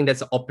 And I think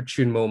that's an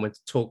opportune moment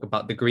to talk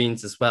about the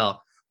Greens as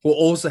well, who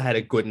also had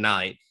a good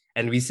night.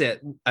 And we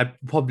said,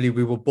 we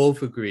will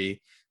both agree,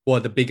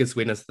 were the biggest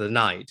winners of the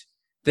night.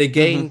 They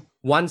gained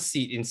one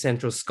seat in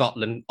central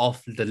Scotland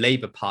of the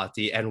Labour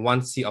Party and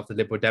one seat of the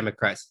Liberal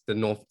Democrats, the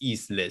North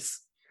East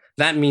list.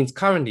 That means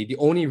currently the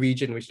only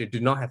region which they do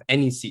not have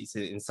any seats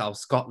in South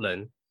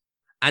Scotland.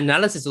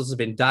 Analysis also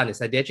been done is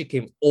that they actually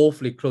came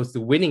awfully close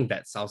to winning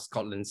that South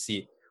Scotland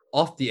seat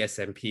of the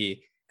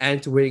SNP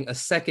and to winning a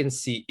second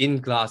seat in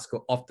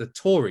Glasgow of the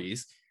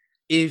Tories,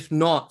 if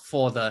not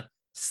for the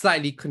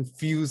slightly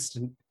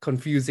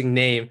confusing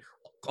name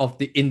of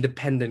the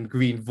Independent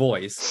Green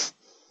Voice,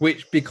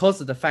 which, because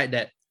of the fact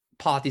that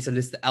parties are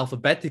listed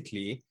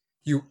alphabetically,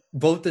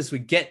 voters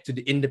would get to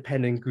the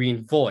Independent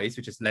Green Voice,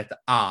 which is letter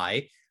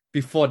I,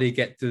 before they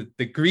get to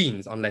the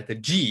Greens on letter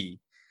G.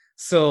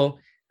 So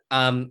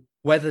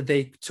whether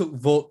they took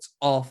votes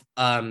of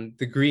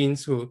the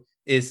Greens, who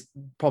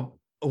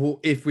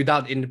if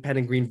without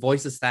Independent Green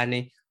Voices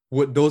standing,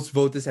 would those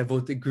voters have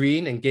voted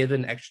Green and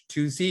given an extra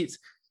 2 seats?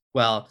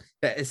 Well,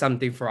 that is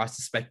something for us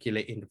to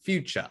speculate in the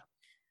future.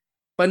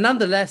 But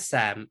nonetheless,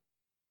 Sam,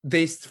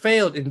 they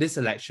failed in this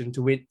election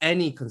to win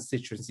any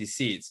constituency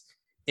seats.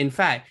 In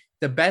fact,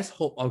 the best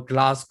hope of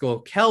Glasgow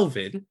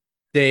Kelvin,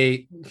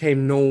 they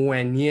came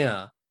nowhere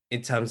near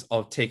in terms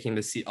of taking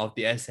the seat of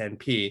the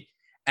SNP.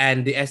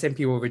 And the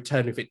SNP will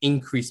return with an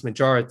increased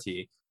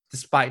majority,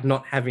 despite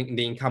not having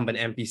the incumbent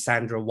MP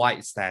Sandra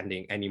White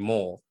standing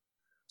anymore.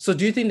 So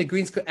do you think the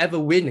Greens could ever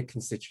win a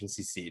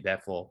constituency seat,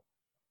 therefore?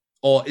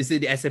 Or is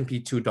it the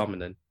SNP too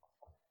dominant?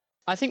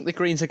 I think the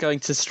Greens are going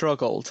to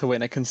struggle to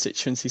win a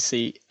constituency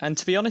seat. And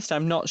to be honest,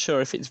 I'm not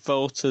sure if its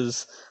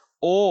voters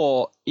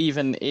or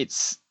even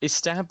its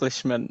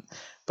establishment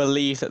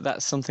believe that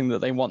that's something that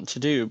they want to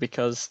do,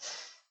 because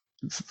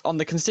on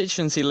the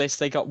constituency list,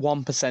 they got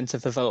 1%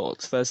 of the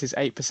votes versus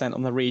 8%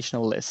 on the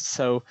regional list.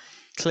 So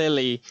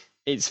clearly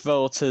its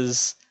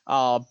voters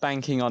are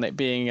banking on it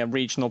being a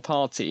regional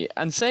party.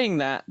 And saying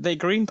that, the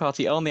Green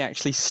Party only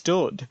actually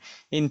stood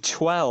in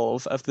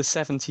 12 of the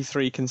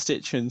 73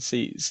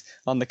 constituencies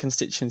on the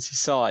constituency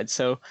side.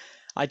 So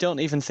I don't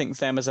even think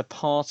them as a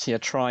party are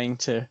trying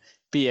to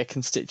be a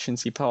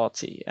constituency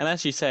party. And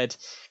as you said,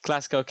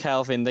 Glasgow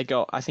Kelvin, they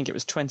got, I think it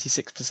was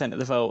 26% of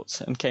the votes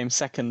and came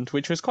second,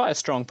 which was quite a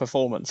strong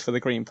performance for the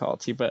Green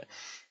Party. But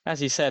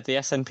as you said, the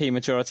SNP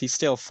majority is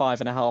still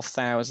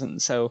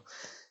 5,500, so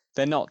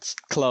they're not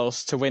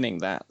close to winning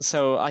that.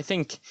 So I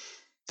think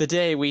the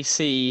day we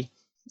see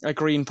a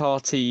Green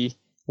Party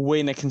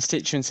win a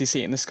constituency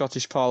seat in the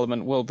Scottish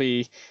Parliament will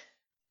be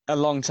a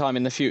long time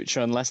in the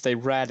future, unless they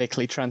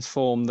radically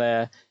transform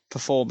their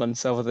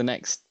performance over the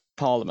next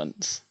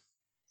Parliament.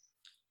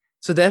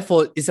 So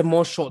therefore, it's a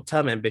more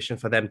short-term ambition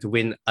for them to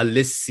win a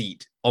list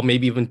seat, or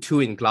maybe even 2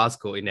 in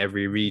Glasgow in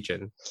every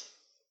region.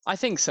 I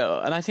think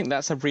so, and I think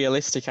that's a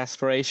realistic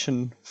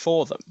aspiration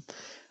for them.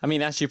 I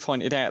mean, as you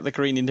pointed out, the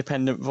Green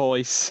Independent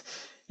Voice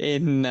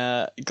in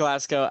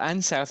Glasgow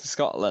and South of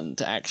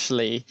Scotland,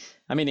 actually.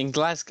 I mean, in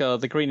Glasgow,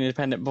 the Green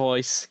Independent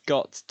Voice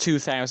got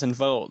 2,000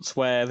 votes,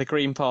 where the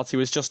Green Party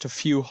was just a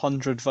few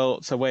hundred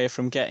votes away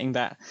from getting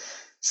that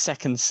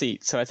second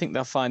seat. So I think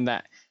they'll find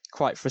that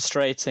quite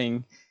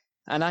frustrating.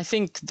 And I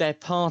think their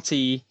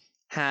party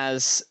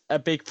has a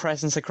big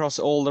presence across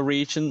all the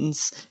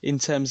regions in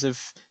terms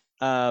of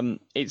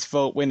its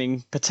vote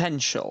winning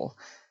potential.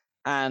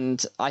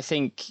 And I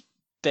think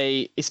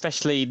they,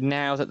 especially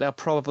now that they'll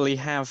probably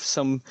have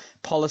some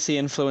policy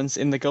influence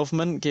in the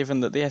government, given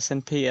that the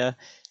SNP are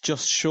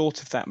just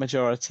short of that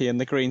majority and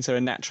the Greens are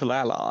a natural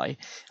ally,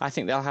 I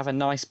think they'll have a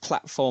nice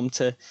platform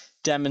to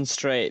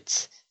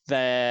demonstrate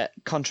their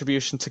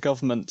contribution to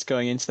government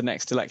going into the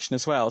next election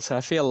as well. So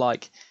I feel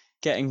like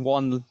getting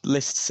one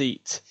list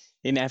seat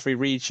in every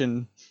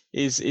region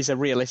is a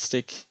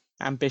realistic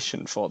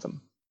ambition for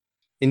them.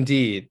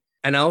 Indeed.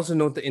 And I also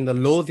note that in the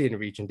Lothian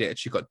region, they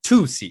actually got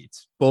 2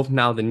 seats, both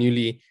now the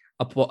newly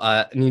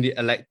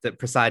elected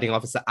presiding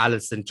officer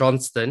Alison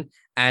Johnston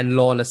and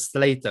Lorna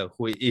Slater,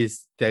 who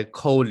is their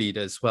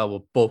co-leader as well,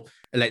 were both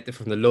elected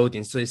from the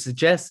Lothian. So it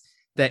suggests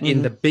that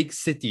in the big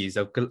cities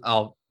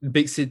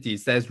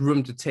there's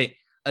room to take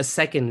a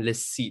second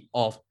list seat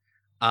off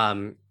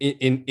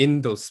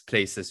in those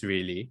places,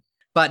 really.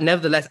 But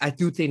nevertheless, I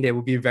do think they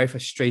will be very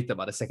frustrated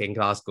about the second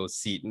Glasgow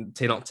seat and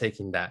they're not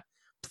taking that,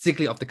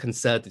 particularly of the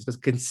Conservatives, because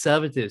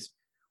Conservatives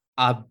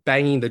are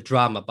banging the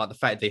drum about the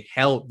fact they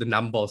held the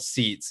number of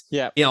seats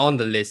on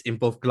the list in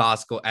both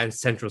Glasgow and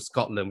Central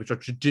Scotland, which are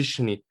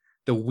traditionally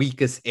the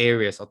weakest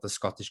areas of the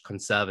Scottish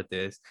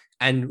Conservatives.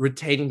 And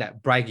retaining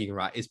that bragging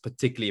right is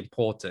particularly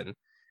important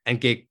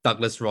and gave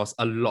Douglas Ross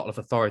a lot of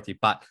authority.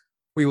 But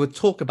we will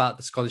talk about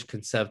the Scottish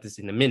Conservatives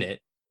in a minute.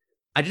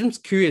 I'm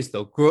just curious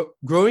though,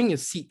 growing your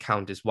seat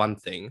count is one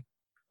thing.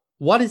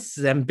 What is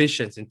his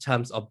ambitions in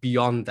terms of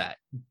beyond that?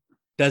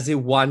 Does it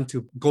want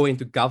to go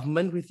into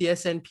government with the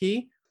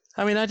SNP?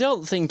 I mean, I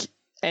don't think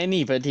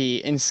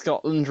anybody in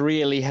Scotland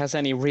really has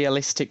any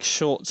realistic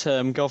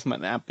short-term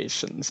government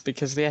ambitions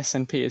because the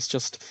SNP is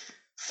just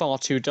far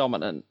too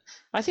dominant.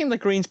 I think the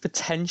Greens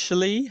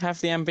potentially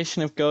have the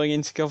ambition of going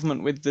into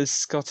government with the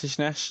Scottish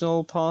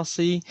National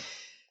Party,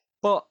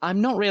 but I'm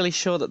not really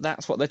sure that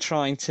that's what they're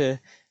trying to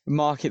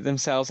market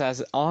themselves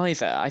as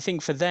either. I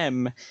think for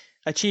them,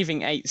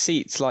 achieving 8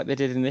 seats like they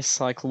did in this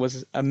cycle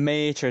was a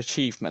major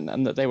achievement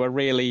and that they were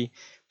really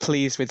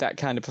pleased with that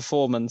kind of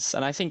performance.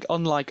 And I think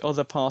unlike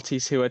other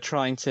parties who are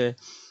trying to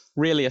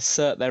really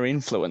assert their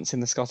influence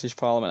in the Scottish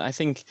Parliament, I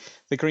think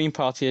the Green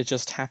Party are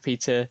just happy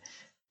to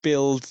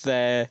build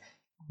their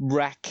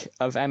rack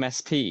of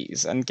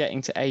MSPs, and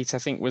getting to 8 I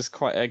think was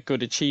quite a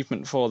good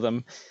achievement for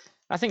them.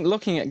 I think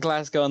looking at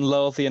Glasgow and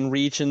Lothian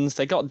regions,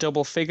 they got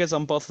double figures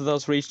on both of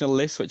those regional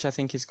lists, which I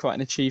think is quite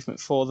an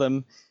achievement for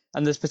them.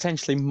 And there's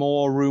potentially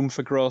more room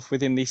for growth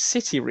within these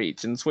city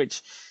regions,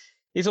 which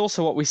is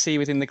also what we see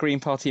within the Green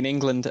Party in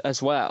England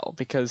as well,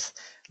 because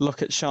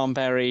look at Sean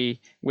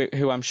Berry,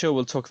 who I'm sure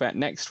we'll talk about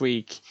next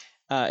week,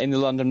 in the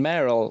London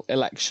mayoral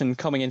election,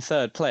 coming in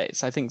 3rd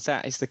place. I think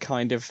that is the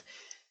kind of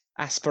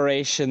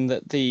aspiration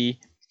that the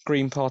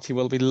Green Party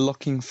will be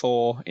looking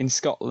for in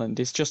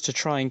Scotland, is just to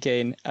try and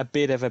gain a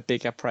bit of a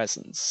bigger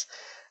presence.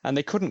 And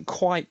they couldn't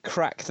quite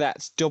crack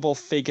that double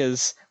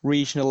figures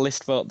regional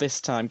list vote this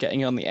time,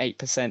 getting only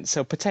 8%.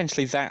 So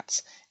potentially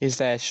that is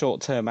their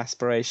short-term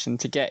aspiration,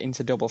 to get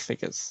into double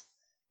figures.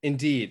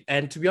 Indeed.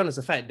 And to be honest,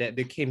 the fact that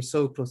they came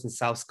so close in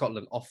South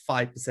Scotland of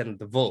 5% of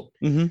the vote,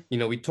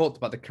 we talked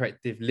about the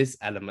corrective list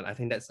element. I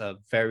think that's a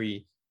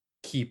very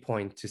key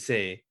point to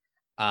say,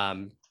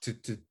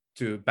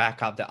 to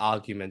back up the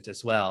argument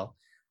as well.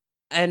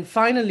 And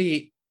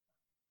finally,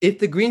 if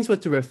the Greens were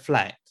to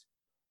reflect,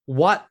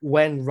 what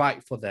went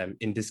right for them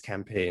in this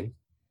campaign?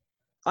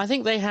 I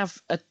think they have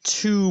a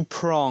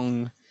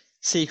 2-prong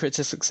secret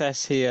to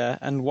success here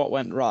and what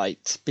went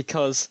right,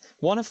 because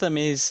one of them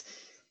is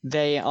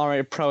they are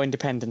a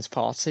pro-independence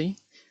party,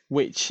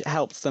 which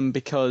helped them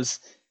because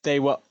they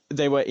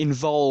were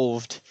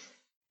involved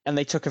and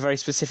they took a very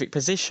specific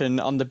position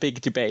on the big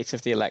debate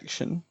of the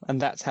election,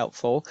 and that's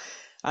helpful.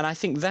 And I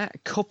think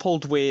that,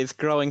 coupled with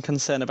growing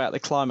concern about the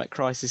climate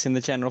crisis in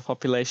the general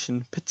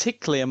population,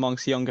 particularly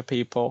amongst younger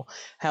people,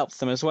 helped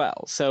them as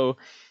well. So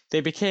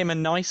they became a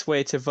nice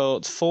way to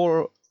vote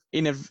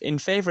in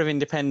favour of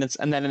independence,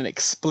 and then an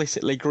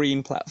explicitly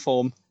green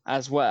platform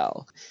as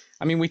well.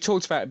 I mean, we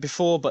talked about it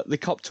before, but the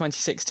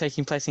COP26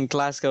 taking place in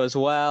Glasgow as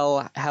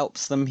well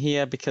helps them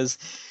here, because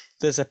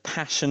there's a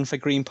passion for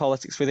green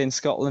politics within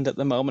Scotland at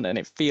the moment, and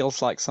it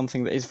feels like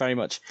something that is very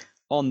much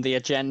on the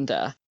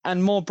agenda.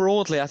 And more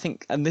broadly, I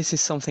think, and this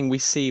is something we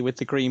see with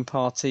the Green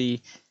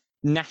Party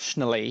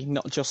nationally,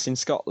 not just in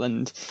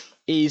Scotland,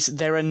 is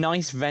they're a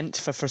nice vent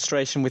for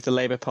frustration with the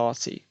Labour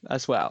Party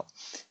as well.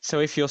 So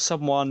if you're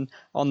someone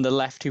on the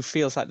left who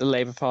feels like the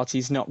Labour Party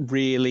is not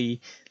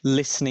really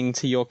listening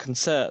to your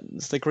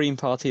concerns, the Green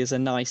Party is a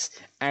nice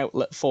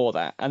outlet for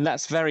that. And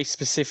that's very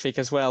specific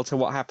as well to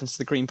what happens to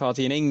the Green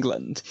Party in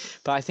England.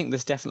 But I think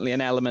there's definitely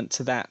an element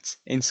to that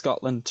in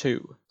Scotland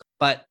too.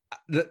 But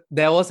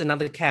there was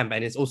another camp,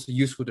 and it's also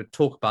useful to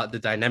talk about the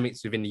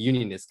dynamics within the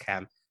Unionist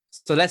camp.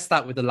 So let's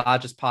start with the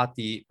largest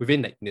party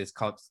within the Unionist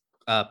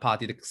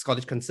party, the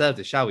Scottish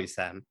Conservatives, shall we,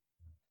 Sam?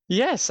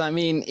 Yes, I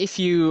mean, if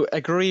you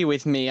agree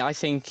with me, I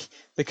think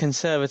the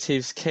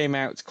Conservatives came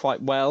out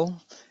quite well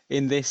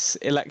in this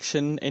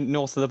election in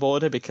north of the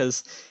border,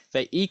 because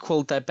they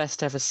equalled their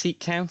best ever seat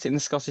count in the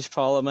Scottish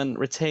Parliament,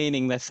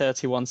 retaining their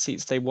 31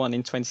 seats they won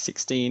in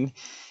 2016.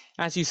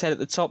 As you said at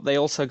the top, they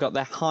also got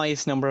their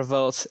highest number of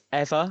votes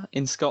ever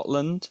in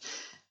Scotland.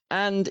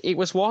 And it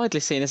was widely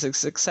seen as a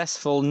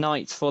successful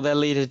night for their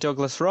leader,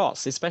 Douglas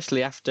Ross,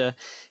 especially after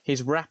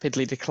his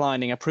rapidly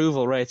declining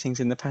approval ratings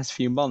in the past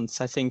few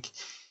months. I think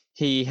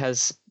he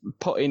has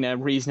put in a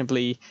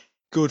reasonably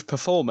good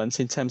performance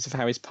in terms of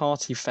how his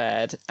party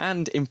fared.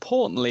 And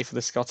importantly for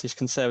the Scottish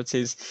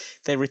Conservatives,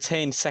 they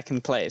retained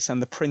second place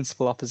and the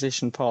principal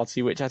opposition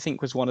party, which I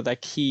think was one of their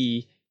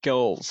key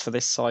goals for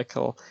this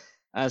cycle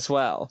as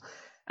well.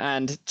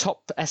 And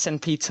top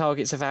SNP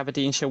targets of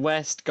Aberdeenshire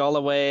West,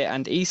 Galloway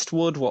and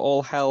Eastwood were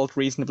all held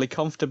reasonably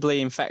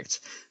comfortably. In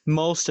fact,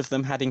 most of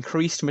them had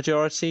increased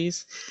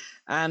majorities.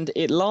 And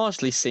it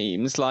largely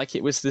seems like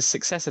it was the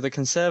success of the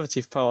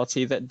Conservative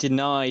Party that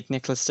denied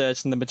Nicola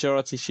Sturgeon the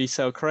majority she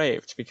so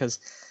craved, because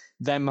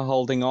them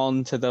holding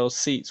on to those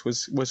seats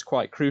was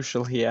quite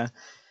crucial here.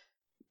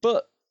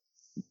 But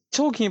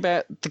talking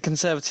about the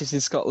Conservatives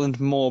in Scotland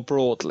more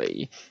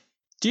broadly,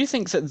 do you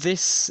think that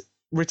this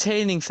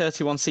retaining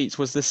 31 seats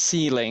was the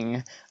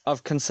ceiling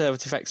of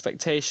Conservative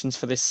expectations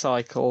for this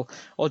cycle,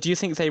 or do you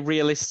think they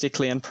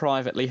realistically and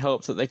privately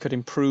hoped that they could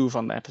improve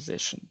on their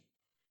position?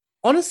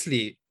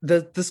 Honestly,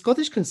 the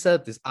Scottish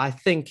Conservatives, I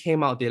think,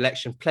 came out of the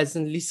election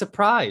pleasantly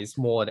surprised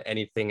more than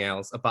anything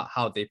else about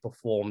how they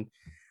performed.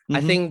 Mm-hmm.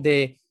 I think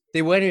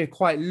they went in with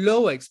quite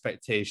low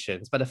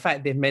expectations, but the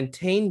fact they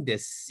maintained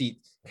this seat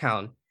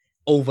count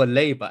over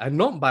Labour, and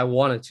not by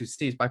 1 or 2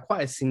 seats, by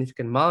quite a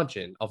significant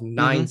margin of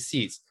 9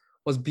 seats,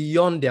 was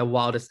beyond their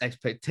wildest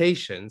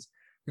expectations,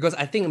 because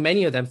I think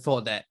many of them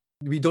thought that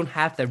we don't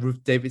have that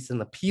Ruth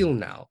Davidson appeal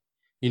now.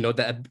 You know,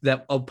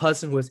 that a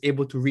person who is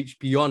able to reach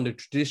beyond the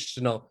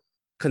traditional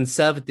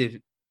Conservative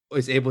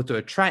is able to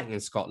attract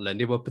in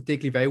Scotland. They were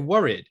particularly very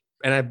worried.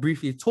 And I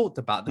briefly talked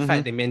about the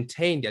fact they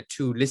maintained their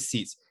 2 list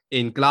seats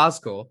in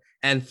Glasgow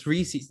and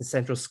 3 seats in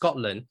central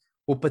Scotland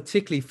will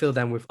particularly fill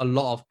them with a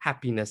lot of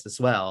happiness as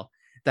well,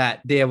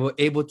 that they were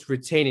able to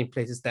retain in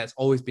places that's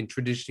always been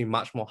traditionally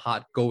much more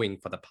hard going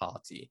for the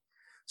party.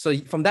 So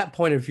from that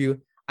point of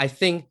view, I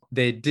think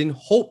they didn't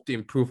hope to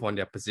improve on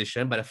their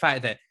position, but the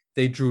fact that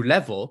they drew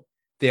level,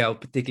 they are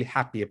particularly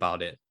happy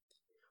about it.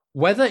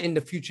 Whether in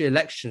the future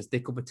elections they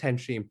could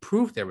potentially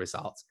improve their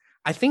results,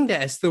 I think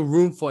there is still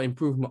room for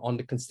improvement on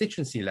the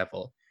constituency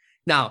level.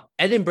 Now,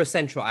 Edinburgh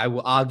Central, I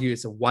will argue,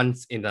 is a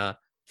once in a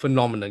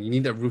phenomenon. You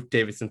need a Ruth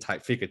Davidson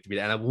type figure to be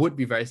there. And I would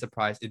be very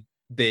surprised if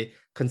the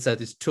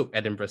Conservatives took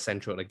Edinburgh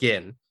Central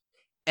again.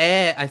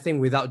 Ayr, I think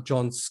without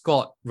John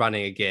Scott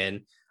running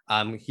again,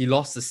 he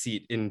lost the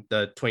seat in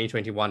the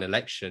 2021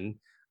 election.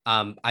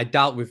 I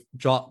doubt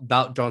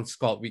without John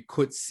Scott, we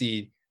could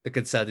see the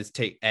Conservatives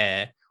take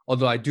Ayr.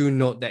 Although I do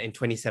note that in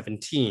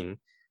 2017,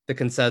 the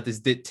Conservatives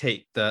did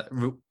take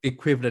the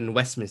equivalent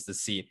Westminster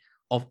seat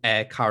of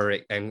Ayr,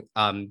 Carrick and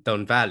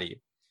Down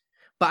Valley.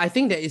 But I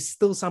think there is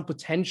still some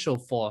potential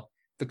for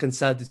the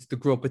Conservatives to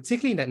grow,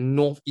 particularly in that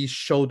northeast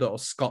shoulder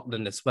of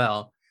Scotland as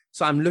well.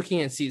 So I'm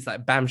looking at seats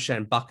like Bamshire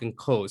and Buchan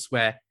Coast,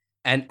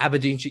 and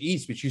Aberdeenshire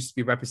East, which used to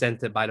be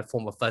represented by the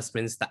former First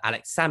Minister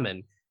Alex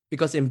Salmond,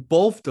 because in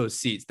both those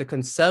seats, the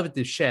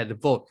Conservative share the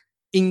vote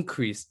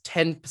increased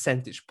 10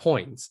 percentage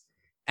points.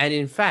 And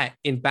in fact,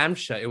 in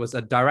Bamshire, it was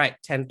a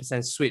direct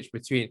 10% switch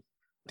between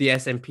the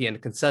SNP and the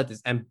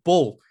Conservatives, and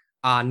both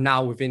are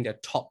now within their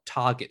top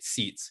target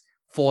seats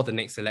for the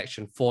next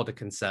election for the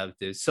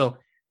Conservatives. So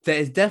there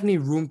is definitely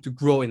room to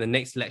grow in the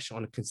next election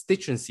on a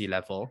constituency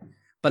level.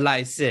 But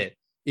like I said,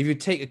 if you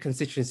take a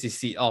constituency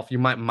seat off, you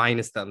might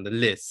minus that on the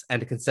list,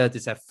 and the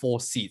Conservatives have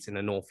 4 seats in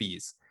the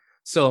Northeast.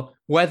 So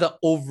whether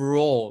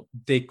overall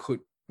they could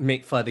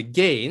make further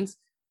gains,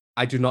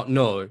 I do not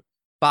know.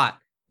 But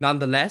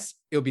nonetheless,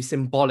 it'll be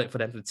symbolic for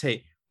them to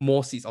take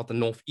more seats of the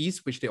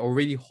Northeast, which they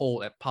already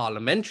hold at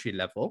parliamentary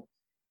level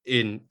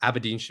in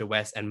Aberdeenshire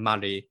West and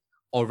Moray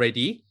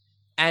already.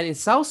 And in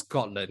South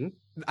Scotland,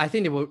 I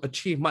think they will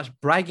achieve much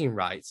bragging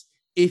rights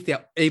if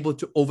they're able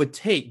to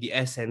overtake the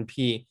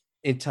SNP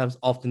in terms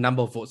of the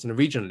number of votes in the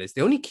regional list.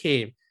 They only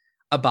came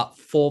about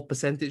 4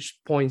 percentage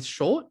points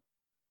short.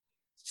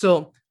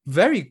 So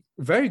very,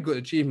 very good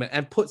achievement,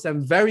 and puts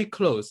them very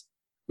close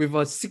with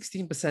a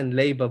 16%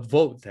 Labour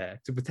vote there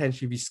to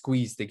potentially be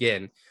squeezed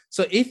again.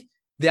 So if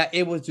they are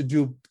able to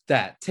do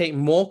that, take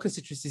more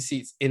constituency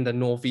seats in the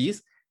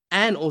Northeast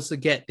and also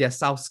get their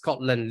South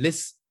Scotland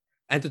list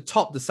and to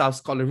top the South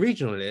Scotland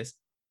regional list,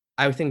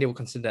 I think they will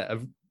consider a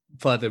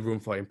further room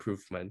for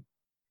improvement.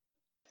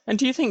 And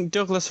do you think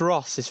Douglas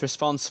Ross is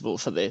responsible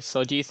for this,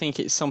 or do you think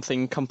it's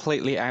something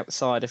completely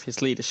outside of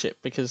his leadership?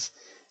 Because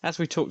as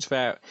we talked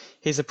about,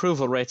 his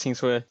approval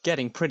ratings were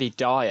getting pretty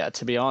dire,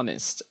 to be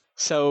honest.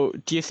 So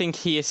do you think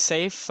he is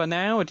safe for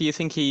now, or do you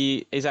think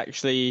he is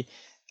actually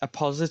a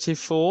positive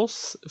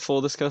force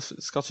for the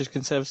Scottish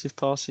Conservative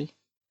Party?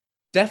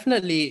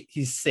 Definitely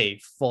he's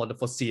safe for the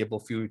foreseeable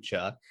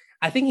future.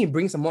 I think he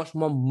brings a much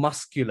more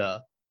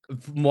muscular,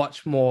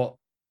 much more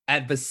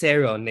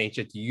adversarial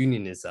nature to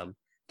unionism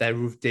than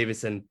Ruth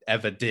Davidson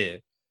ever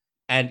did.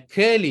 And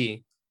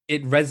clearly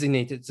it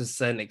resonated to a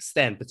certain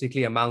extent,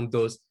 particularly among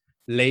those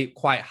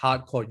quite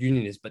hardcore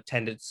unionists, but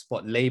tended to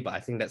support Labour. I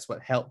think that's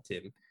what helped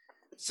him.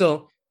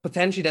 So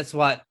potentially that's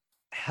what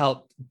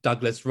helped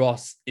Douglas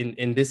Ross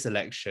in this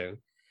election.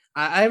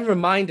 I'm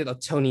reminded of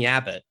Tony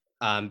Abbott,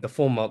 the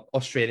former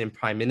Australian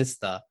Prime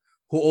Minister,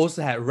 who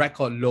also had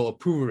record low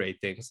approval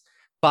ratings,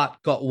 but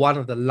got one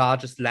of the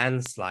largest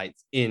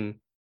landslides in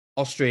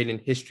Australian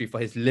history for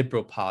his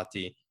Liberal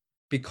Party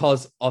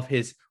because of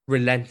his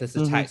relentless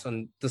attacks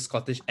on the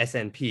Scottish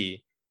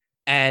SNP.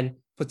 And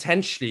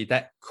potentially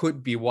that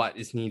could be what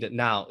is needed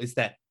now, is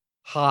that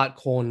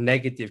hardcore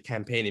negative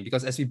campaigning,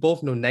 because as we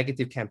both know,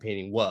 negative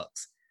campaigning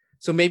works.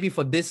 So maybe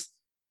for this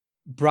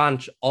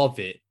branch of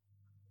it,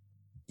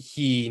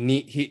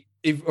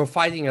 if we're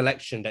fighting an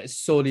election that is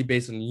solely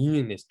based on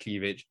unionist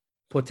cleavage,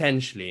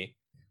 potentially.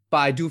 But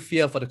I do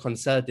fear for the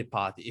Conservative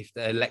Party if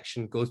the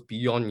election goes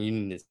beyond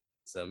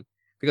unionism,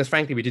 because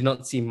frankly, we did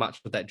not see much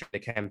of that during the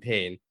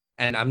campaign.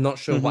 And I'm not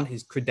sure what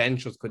his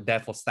credentials could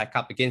therefore stack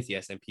up against the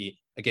SNP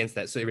against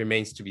that. So it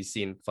remains to be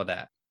seen for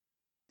that.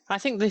 I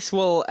think this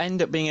will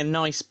end up being a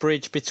nice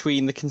bridge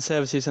between the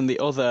Conservatives and the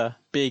other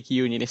big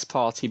unionist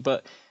party.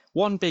 But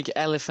one big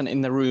elephant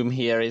in the room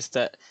here is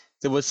that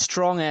there was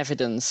strong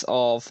evidence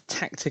of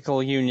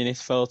tactical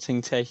unionist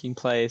voting taking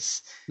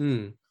place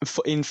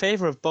in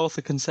favour of both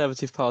the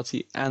Conservative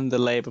Party and the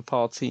Labour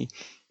Party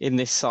in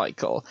this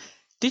cycle.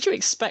 Did you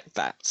expect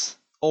that?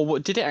 Or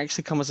did it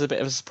actually come as a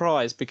bit of a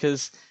surprise?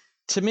 Because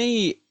to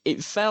me,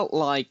 it felt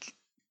like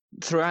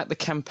throughout the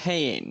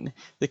campaign,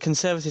 the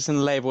Conservatives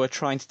and Labour were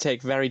trying to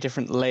take very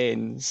different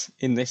lanes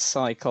in this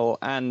cycle,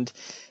 and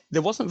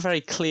there wasn't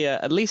very clear,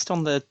 at least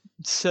on the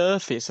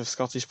surface of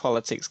Scottish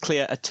politics,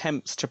 clear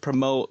attempts to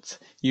promote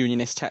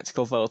unionist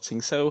tactical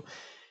voting. So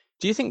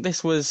do you think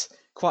this was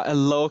quite a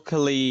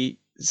locally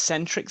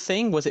centric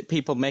thing? Was it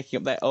people making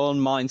up their own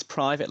minds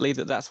privately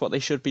that that's what they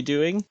should be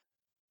doing?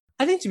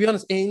 I think, to be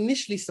honest, it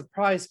initially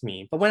surprised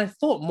me. But when I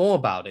thought more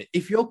about it,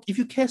 if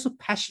you care so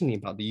passionately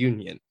about the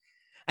union,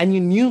 and you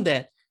knew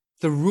that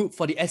the route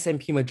for the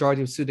SNP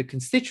majority was through the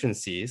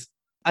constituencies,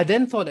 I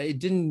then thought that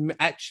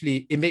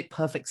it made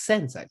perfect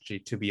sense, actually,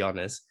 to be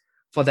honest,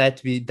 for there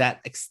to be that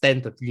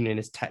extent of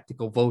unionist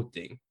tactical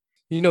voting.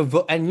 And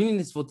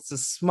unionist voters are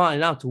smart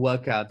enough to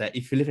work out that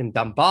if you live in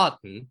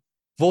Dumbarton,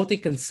 voting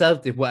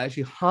Conservative will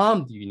actually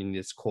harm the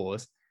unionist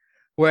cause.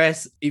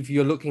 Whereas if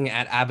you're looking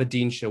at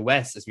Aberdeenshire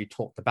West, as we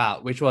talked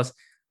about, which was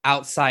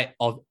outside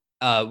of,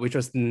 which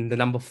was the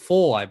number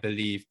 4, I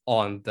believe,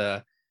 on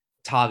the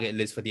target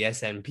list for the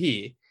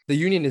SNP, the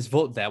unionist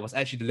vote there was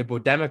actually the Liberal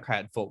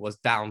Democrat vote was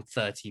down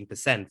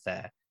 13%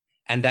 there.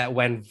 And that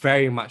went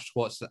very much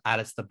towards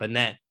Alistair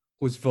Burnett,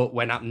 whose vote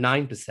went up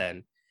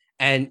 9%.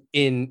 And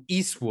in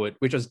Eastwood,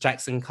 which was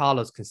Jackson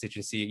Carlo's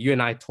constituency, you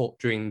and I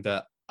talked during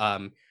the,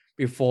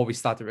 before we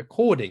started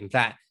recording,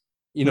 that,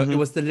 it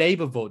was the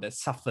Labour vote that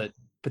suffered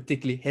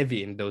particularly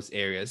heavy in those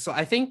areas. So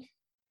I think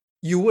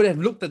you would have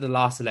looked at the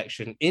last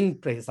election in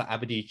places like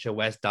Aberdeenshire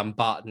West,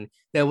 Dumbarton,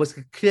 there was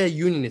a clear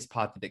unionist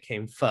party that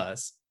came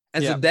first.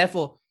 And so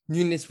therefore,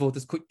 unionist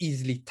voters could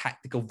easily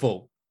tactical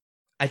vote.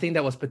 I think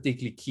that was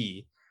particularly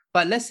key.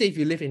 But let's say if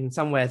you live in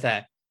somewhere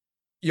that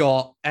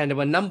and there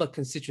were a number of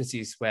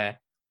constituencies where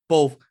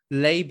both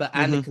Labour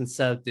and the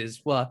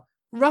Conservatives were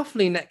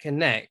roughly neck and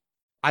neck,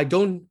 I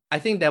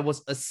think there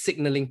was a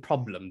signalling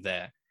problem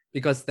there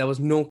because there was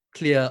no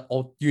clear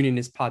or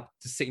unionist party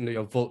to signal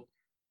your vote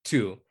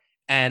to.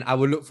 And I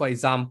would look, for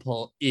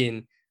example,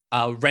 in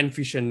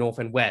Renfrewshire North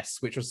and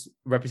West, which was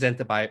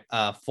represented by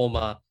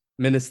former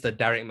Minister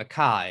Derek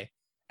Mackay.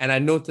 And I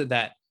noted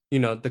that,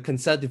 the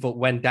Conservative vote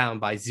went down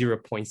by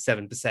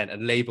 0.7%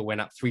 and Labour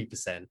went up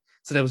 3%.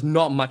 So there was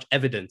not much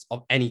evidence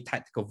of any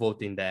tactical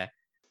voting there.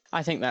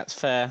 I think that's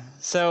fair.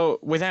 So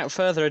without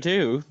further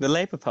ado, the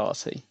Labour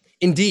Party.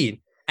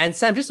 Indeed. And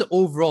Sam, just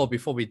overall,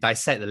 before we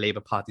dissect the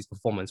Labour Party's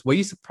performance, were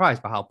you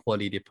surprised by how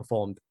poorly they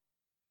performed?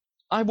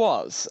 I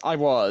was,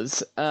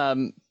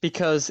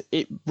 because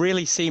it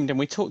really seemed, and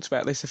we talked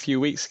about this a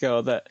few weeks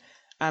ago, that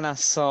Anas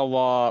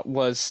Sarwar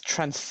was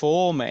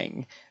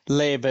transforming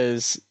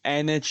Labour's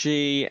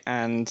energy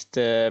and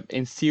the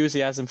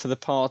enthusiasm for the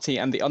party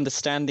and the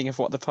understanding of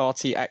what the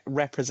party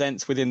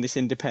represents within this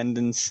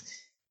independence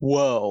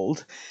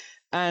world,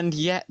 and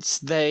yet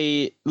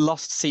they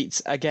lost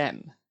seats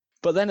again.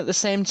 But then at the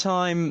same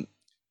time,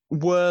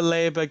 were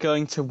Labour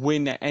going to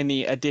win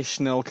any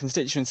additional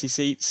constituency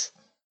seats?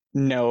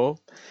 No.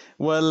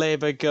 Were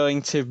Labour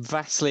going to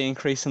vastly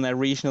increase on their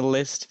regional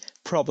list?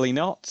 Probably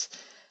not.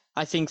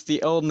 I think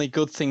the only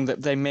good thing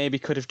that they maybe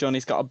could have done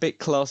is got a bit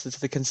closer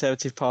to the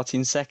Conservative Party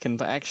in second,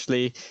 but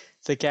actually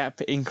the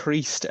gap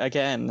increased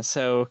again.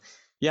 So,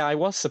 yeah, I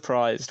was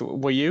surprised.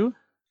 Were you?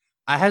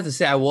 I have to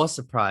say, I was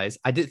surprised.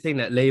 I did think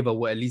that Labour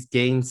would at least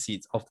gain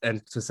seats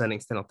and to a certain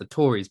extent of the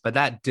Tories, but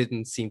that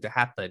didn't seem to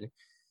happen.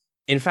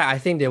 In fact, I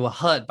think they were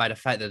hurt by the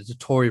fact that the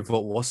Tory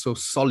vote was so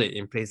solid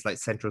in places like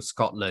Central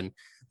Scotland,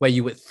 where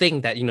you would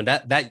think that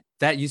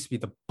that used to be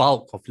the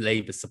bulk of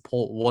Labour's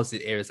support was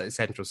in areas like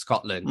Central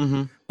Scotland.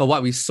 Mm-hmm. But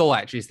what we saw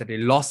actually is that they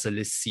lost a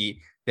list seat.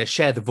 Their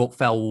share of the vote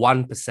fell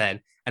 1%,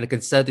 and the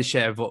Conservative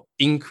share of vote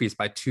increased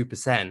by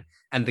 2%.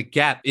 And the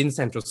gap in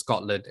Central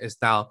Scotland is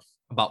now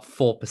about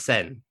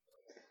 4%.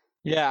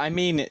 Yeah, I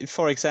mean,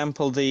 for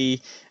example,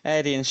 the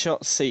Airdie and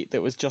Shotts seat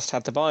that was just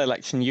had the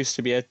by-election used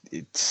to be a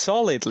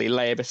solidly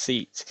Labour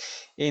seat,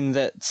 in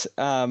that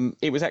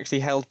it was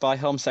actually held by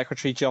Home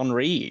Secretary John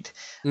Reid,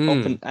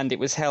 and it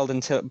was held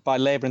by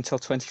Labour until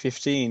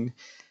 2015.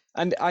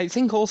 And I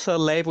think also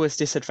Labour was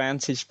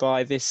disadvantaged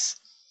by this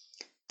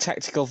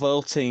tactical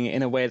voting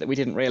in a way that we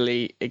didn't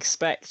really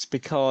expect,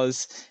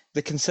 because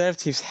the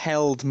Conservatives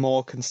held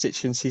more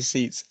constituency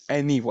seats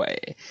anyway.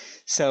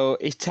 So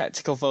if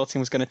tactical voting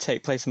was going to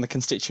take place on the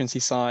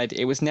constituency side,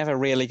 it was never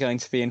really going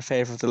to be in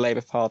favour of the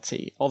Labour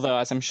Party. Although,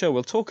 as I'm sure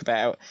we'll talk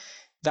about,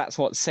 that's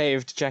what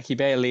saved Jackie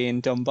Baillie in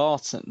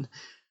Dumbarton.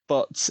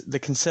 But the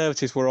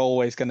Conservatives were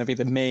always going to be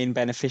the main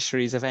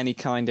beneficiaries of any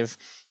kind of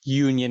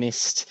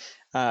unionist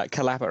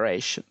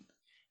collaboration.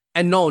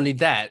 And not only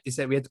that, is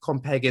that we had to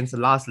compare against the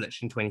last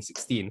election in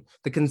 2016.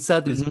 The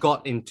Conservatives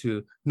got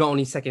into not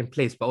only second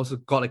place, but also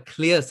got a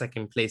clear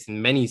second place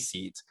in many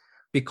seats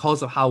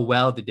because of how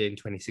well they did in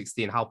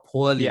 2016, how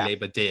poorly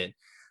Labour did.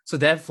 So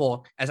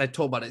therefore, as I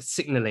talked about the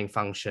signalling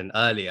function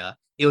earlier,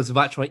 it was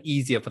much more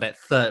easier for that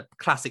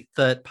classic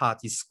third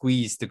party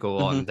squeeze to go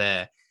on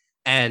there.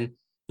 And,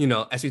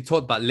 as we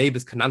talked about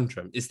Labour's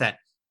conundrum, is that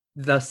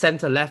the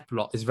centre-left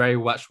bloc is very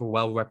much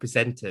well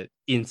represented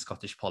in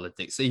Scottish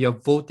politics. So you're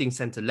voting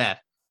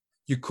centre-left,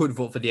 you could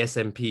vote for the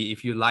SNP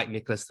if you like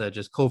Nicola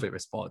Sturgeon's COVID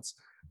response.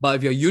 But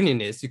if you're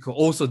unionist, you could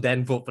also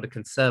then vote for the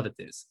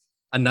Conservatives.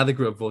 Another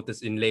group of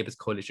voters in Labour's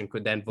coalition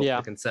could then vote for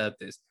the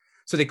Conservatives.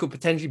 So they could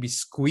potentially be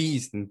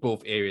squeezed in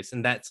both areas,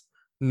 and that's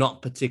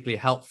not particularly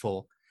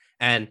helpful.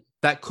 And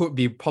that could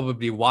be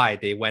probably why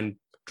they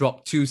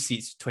dropped 2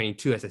 seats to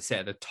 22, as I said,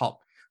 at the top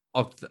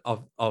of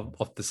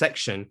the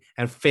section,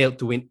 and failed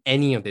to win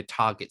any of their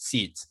target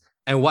seats.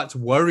 And what's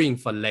worrying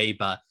for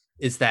Labour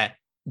is that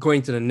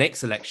going to the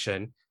next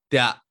election,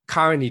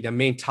 currently their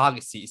main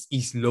target seat is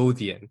East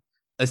Lothian,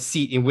 a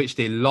seat in which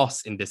they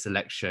lost in this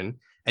election.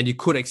 And you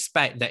could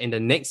expect that in the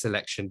next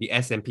election, the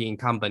SNP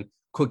incumbent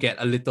could get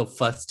a little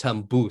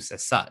first-term boost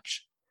as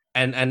such.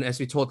 And as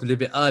we talked a little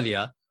bit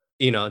earlier,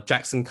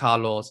 Jackson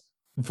Carlaw's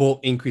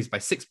vote increased by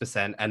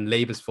 6% and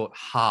Labour's vote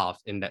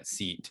halved in that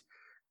seat.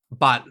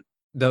 But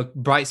the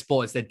bright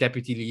spot is that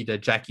Deputy Leader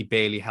Jackie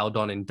Baillie held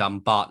on in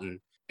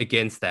Dumbarton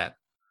against that.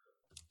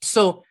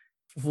 So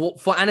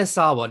for Anas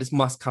Sarwar, this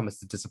must come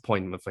as a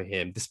disappointment for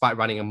him, despite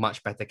running a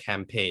much better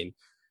campaign.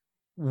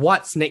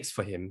 What's next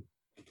for him?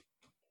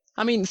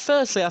 I mean,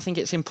 firstly, I think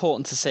it's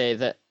important to say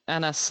that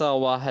Anas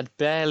Sarwar had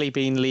barely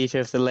been leader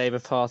of the Labour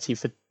Party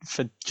for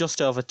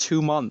just over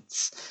 2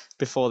 months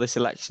before this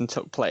election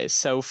took place.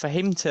 So for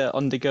him to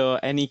undergo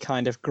any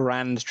kind of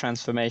grand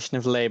transformation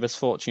of Labour's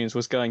fortunes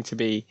was going to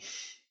be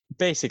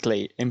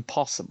basically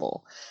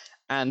impossible.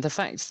 And the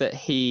fact that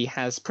he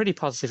has pretty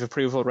positive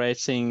approval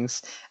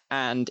ratings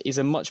and is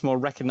a much more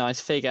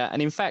recognised figure,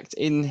 and in fact,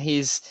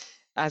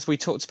 as we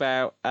talked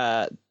about,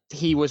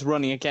 he was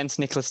running against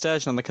Nicola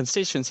Sturgeon on the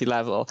constituency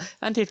level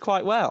and did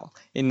quite well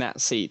in that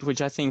seat,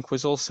 which I think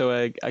was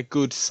also a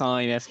good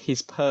sign of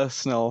his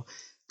personal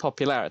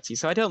popularity.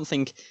 So I don't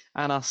think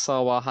Anas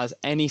Sarwar has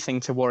anything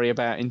to worry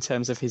about in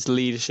terms of his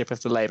leadership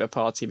of the Labour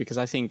Party, because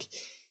I think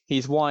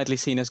he's widely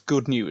seen as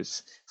good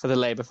news for the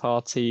Labour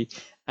Party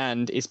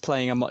and is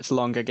playing a much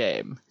longer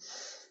game.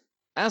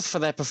 As for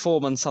their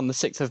performance on the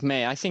 6th of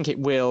May, I think it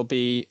will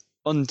be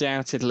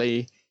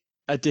undoubtedly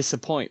a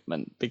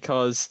disappointment,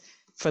 because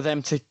for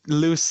them to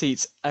lose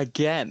seats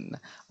again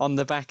on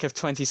the back of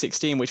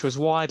 2016, which was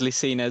widely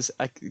seen as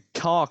a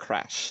car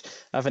crash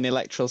of an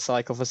electoral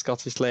cycle for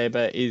Scottish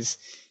Labour, is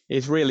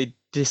really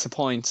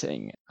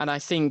disappointing. And I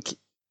think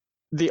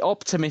the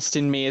optimist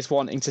in me is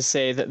wanting to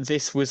say that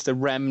this was the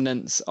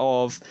remnants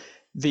of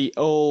the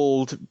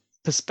old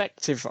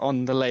perspective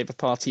on the Labour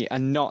Party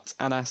and not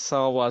Anas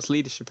Sarwar's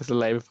leadership of the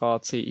Labour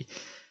Party.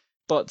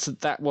 But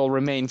that will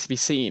remain to be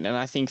seen, and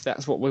I think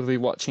that's what we'll be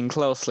watching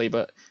closely.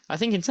 But I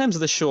think in terms of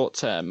the short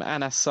term,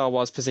 Anas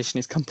Sarwar's position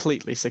is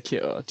completely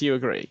secure. Do you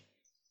agree?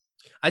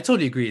 I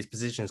totally agree. His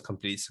position is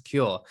completely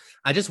secure.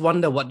 I just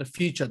wonder what the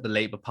future of the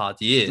Labour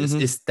Party is.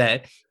 Mm-hmm. Is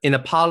that in a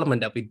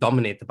parliament that will be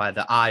dominated by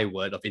the I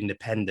word of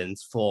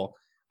independence for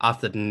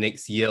after the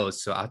next year or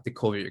so, after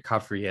COVID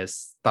recovery has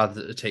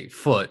started to take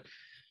foot,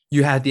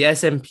 you have the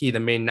SNP, the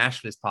main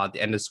nationalist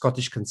party, and the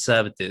Scottish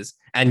Conservatives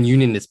and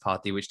Unionist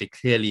Party, which they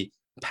clearly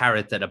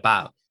parroted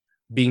about,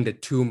 being the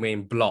two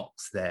main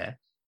blocks there.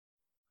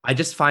 I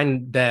just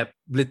find there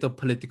little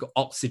political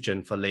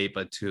oxygen for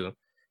Labour to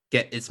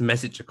get its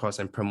message across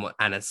and promote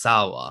Anas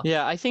Sarwar.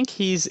 Yeah, I think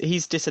he's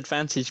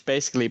disadvantaged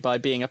basically by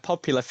being a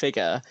popular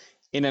figure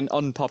in an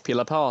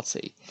unpopular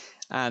party.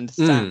 And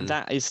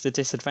that is the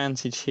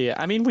disadvantage here.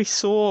 I mean, we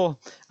saw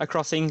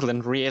across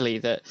England really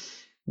that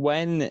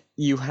when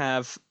you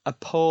have a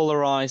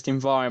polarized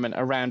environment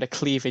around a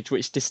cleavage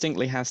which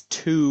distinctly has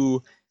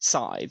two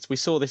sides, we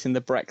saw this in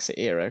the Brexit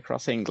era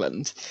across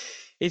England,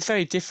 it's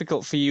very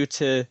difficult for you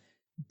to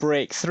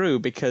break through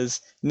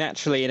because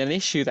naturally in an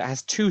issue that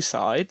has two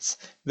sides,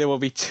 there will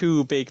be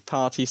two big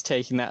parties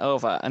taking that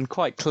over. And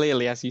quite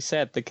clearly, as you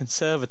said, the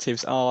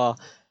Conservatives are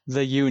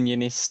the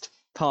unionist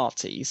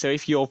party. So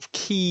if your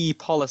key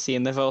policy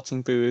in the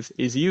voting booth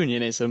is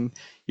unionism,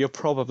 you're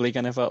probably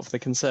going to vote for the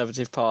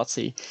Conservative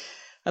Party.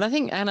 And I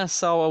think Anas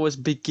Sarwar was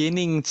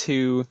beginning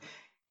to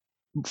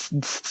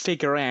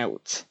figure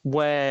out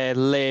where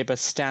Labour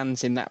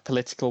stands in that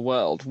political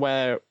world,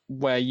 where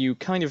you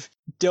kind of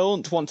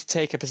don't want to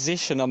take a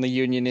position on the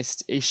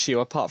unionist issue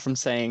apart from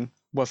saying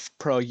we're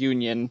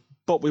pro-union,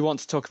 but we want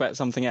to talk about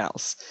something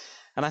else.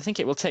 And I think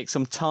it will take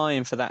some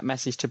time for that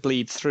message to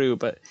bleed through,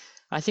 but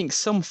I think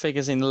some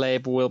figures in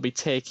Labour will be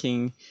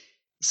taking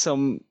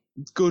some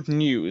good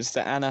news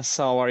that Anas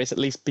Sarwar is at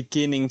least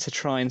beginning to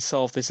try and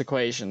solve this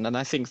equation, and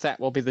I think that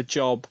will be the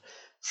job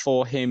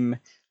for him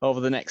over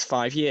the next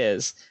 5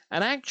 years.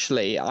 And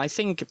actually, I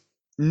think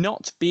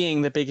not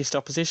being the biggest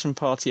opposition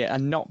party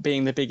and not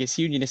being the biggest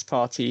unionist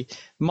party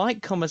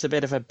might come as a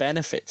bit of a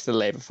benefit to the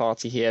Labour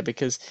Party here,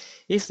 because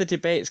if the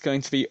debate's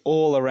going to be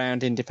all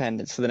around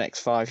independence for the next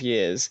 5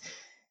 years,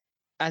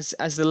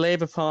 as the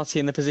Labour Party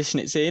in the position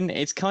it's in,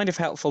 it's kind of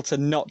helpful to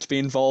not be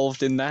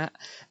involved in that,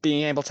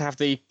 being able to have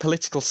the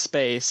political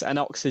space and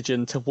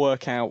oxygen to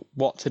work out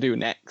what to do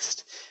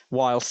next,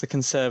 whilst the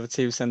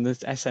Conservatives and the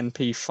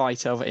SNP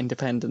fight over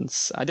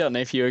independence. I don't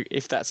know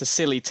if that's a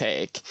silly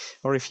take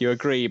or if you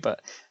agree,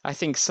 but I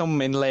think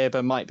some in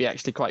Labour might be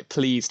actually quite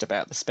pleased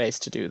about the space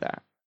to do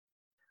that.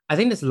 I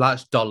think there's a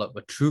large dollop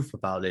of truth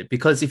about it,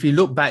 because if you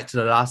look back to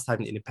the last time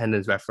the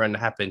independence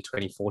referendum happened in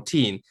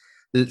 2014,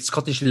 the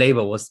Scottish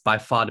Labour was by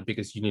far the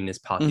biggest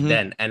unionist party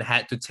then, and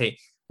had to take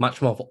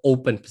much more of an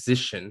open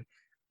position,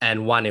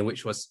 and one in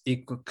which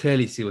you could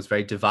clearly see was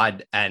very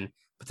divided and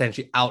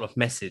potentially out of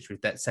message with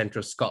that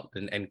central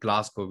Scotland and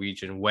Glasgow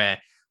region, where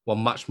were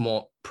much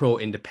more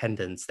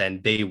pro-independence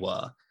than they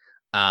were.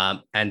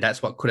 And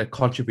that's what could have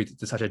contributed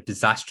to such a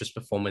disastrous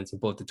performance in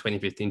both the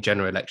 2015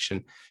 general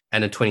election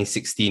and the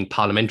 2016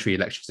 parliamentary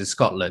elections in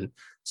Scotland.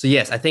 So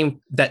yes, I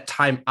think that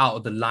time out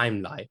of the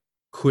limelight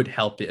could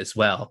help it as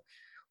well.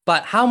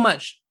 But how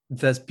much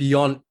does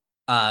beyond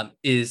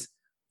is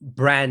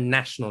brand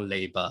national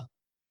Labour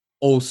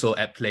also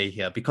at play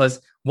here?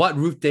 Because what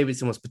Ruth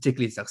Davidson was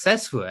particularly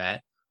successful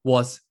at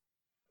was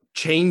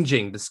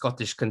changing the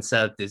Scottish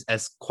Conservatives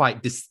as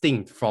quite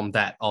distinct from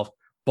that of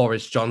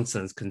Boris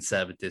Johnson's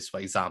Conservatives, for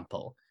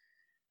example.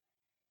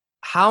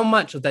 How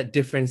much of that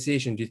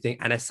differentiation do you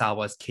think Anas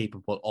Sarwar is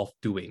capable of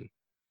doing?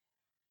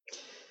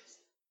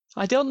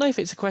 I don't know if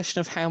it's a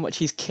question of how much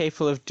he's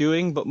capable of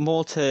doing, but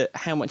more to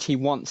how much he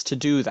wants to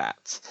do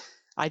that.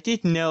 I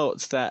did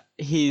note that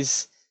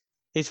his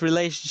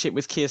relationship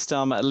with Keir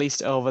Starmer, at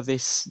least over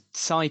this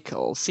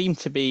cycle, seemed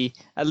to be,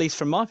 at least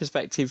from my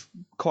perspective,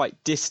 quite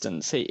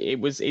distant.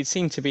 It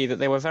seemed to be that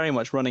they were very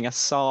much running a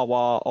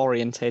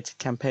Sarwar-orientated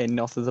campaign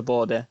north of the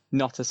border,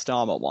 not a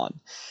Starmer one.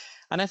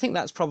 And I think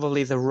that's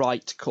probably the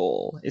right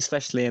call,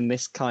 especially in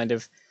this kind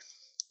of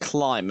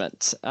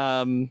climate.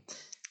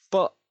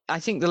 But I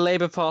think the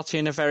Labour Party are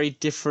in a very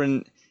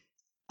different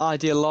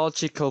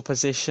ideological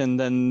position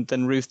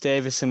than Ruth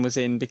Davidson was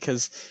in,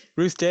 because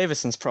Ruth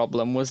Davidson's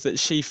problem was that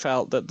she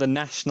felt that the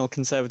National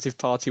Conservative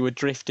Party were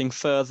drifting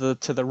further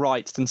to the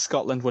right than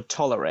Scotland would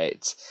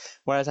tolerate,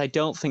 whereas I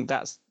don't think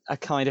that's a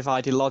kind of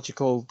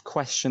ideological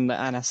question that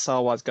Anas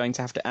Sarwar is going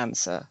to have to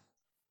answer.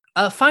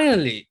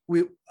 Finally,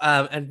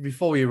 and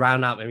before we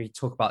round up and we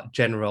talk about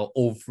general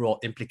overall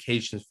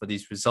implications for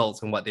these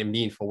results and what they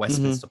mean for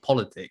Westminster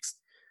politics,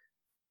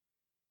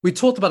 we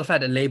talked about the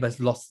fact that Labour has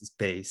lost its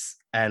base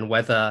and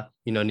whether,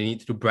 they need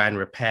to do brand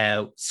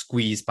repair,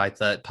 squeezed by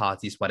third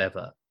parties,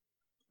 whatever.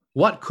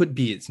 What could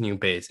be its new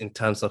base in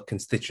terms of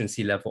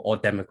constituency level or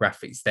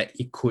demographics that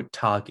it could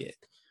target?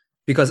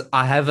 Because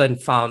I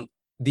haven't found,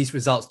 these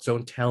results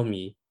don't tell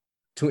me,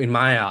 in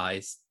my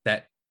eyes,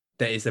 that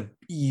there is an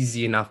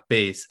easy enough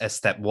base as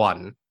step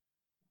one.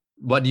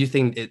 what do you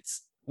think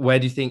where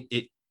do you think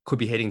it could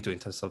be heading to in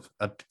terms of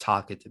a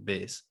targeted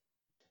base?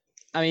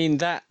 I mean,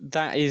 that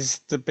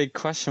is the big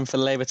question for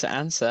Labour to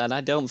answer, and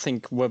I don't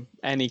think we're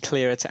any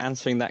clearer to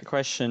answering that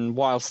question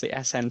whilst the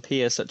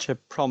SNP is such a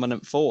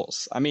prominent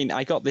force. I mean,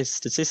 I got this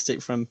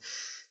statistic from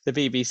the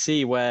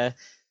BBC where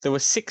there were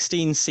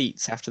 16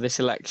 seats after this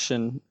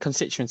election,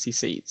 constituency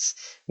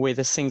seats, with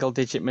a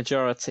single-digit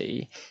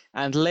majority,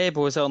 and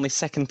Labour was only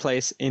second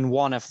place in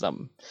one of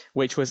them,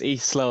 which was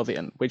East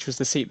Lothian, which was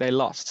the seat they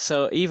lost.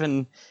 So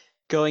even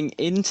going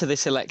into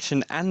this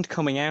election and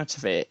coming out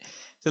of it,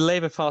 the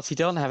Labour Party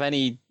don't have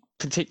any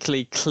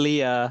particularly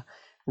clear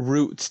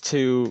route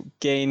to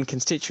gain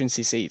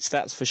constituency seats,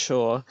 that's for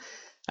sure.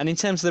 And in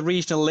terms of the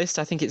regional list,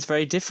 I think it's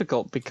very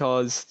difficult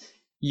because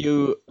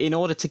in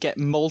order to get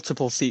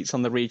multiple seats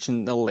on the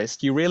regional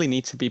list, you really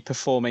need to be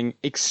performing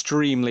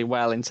extremely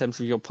well in terms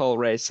of your poll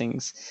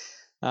ratings.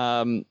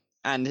 And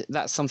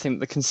that's something that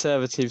the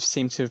Conservatives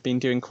seem to have been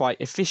doing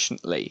quite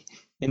efficiently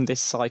in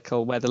this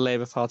cycle, where the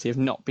Labour Party have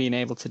not been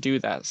able to do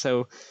that.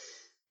 So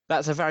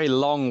that's a very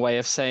long way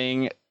of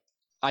saying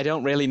I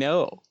don't really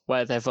know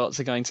where their votes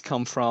are going to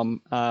come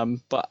from,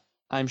 but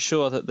I'm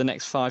sure that the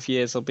next 5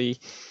 years will be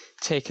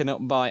taken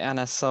up by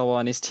Anas Sarwar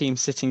and his team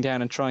sitting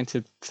down and trying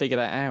to figure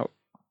that out.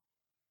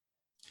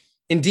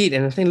 Indeed,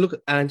 and I think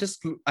I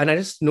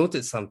just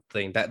noted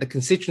something, that the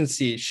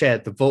constituency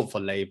shared the vote for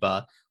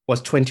Labour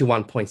was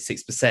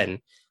 21.6%,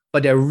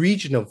 but their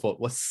regional vote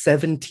was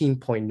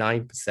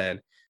 17.9%.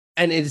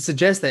 And it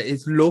suggests that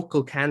its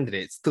local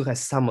candidate still has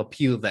some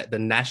appeal that the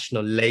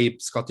national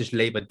Scottish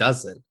Labour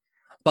doesn't.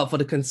 But for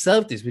the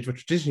Conservatives, which were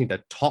traditionally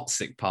the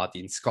toxic party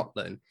in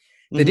Scotland,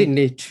 they did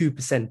nearly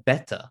 2%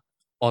 better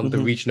on the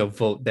regional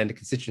vote than the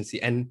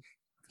constituency, and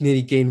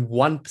nearly gained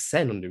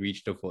 1% on the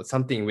regional vote,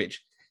 something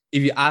which,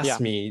 if you asked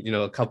me,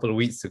 a couple of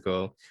weeks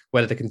ago,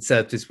 whether the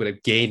Conservatives would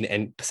have gained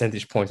any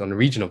percentage points on the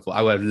regional vote,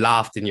 I would have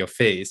laughed in your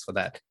face for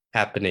that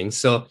happening.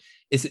 So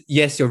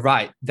yes, you're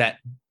right that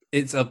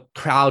it's a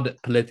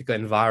crowded political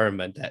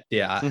environment that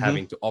they are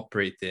having to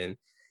operate in.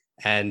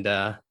 And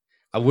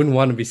I wouldn't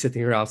want to be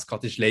sitting around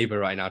Scottish Labour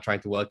right now trying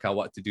to work out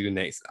what to do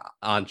next,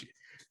 aren't you?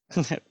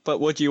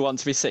 But would you want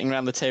to be sitting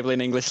around the table in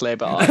English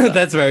Labour?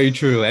 That's very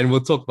true. And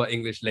we'll talk about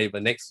English Labour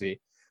next week.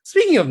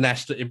 Speaking of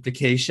national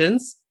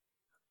implications,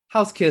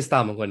 how's Keir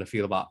Starmer going to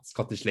feel about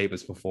Scottish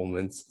Labour's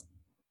performance?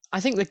 I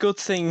think the good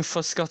thing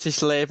for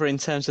Scottish Labour in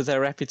terms of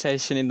their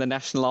reputation in the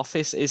National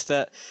Office is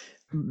that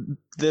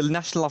the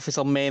National Office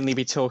will mainly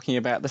be talking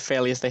about the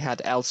failures they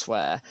had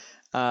elsewhere.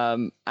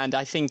 And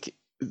I think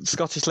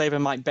Scottish Labour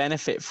might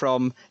benefit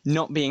from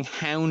not being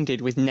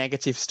hounded with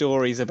negative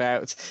stories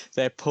about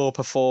their poor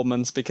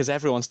performance, because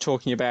everyone's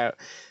talking about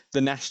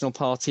the National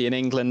Party in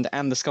England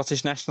and the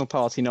Scottish National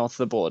Party north of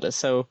the border.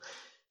 So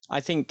I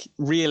think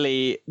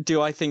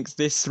I think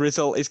this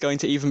result is going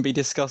to even be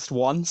discussed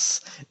once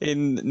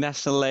in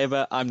National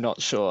Labour? I'm not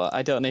sure.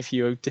 I don't know if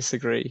you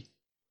disagree.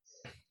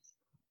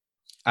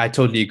 I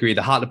totally agree.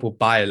 The Hartlepool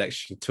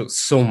by-election took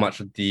so much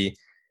of the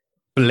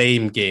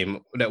blame game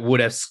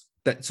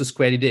that so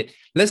squarely did.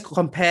 Let's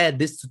compare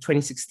this to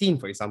 2016,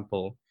 for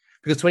example,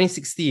 because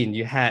 2016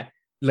 you had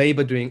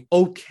Labour doing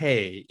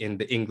okay in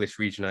the English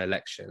regional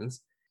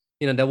elections.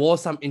 There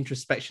was some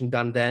introspection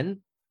done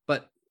then,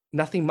 but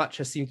nothing much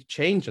has seemed to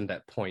change on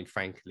that point,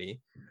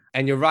 frankly.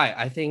 And you're right.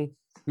 I think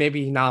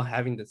maybe now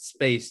having the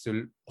space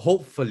to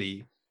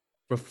hopefully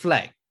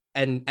reflect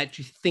and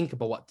actually think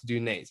about what to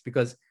do next,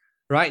 because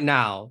right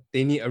now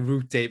they need a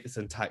Ruth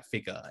Davidson type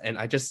figure, and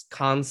I just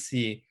can't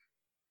see.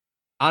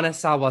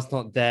 Anas Sarwar's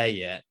not there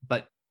yet,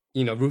 but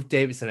Ruth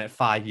Davidson had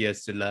 5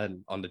 years to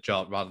learn on the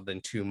job rather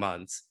than 2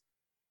 months.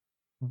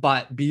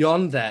 But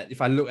beyond that,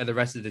 if I look at the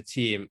rest of the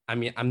team, I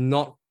mean, I'm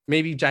not,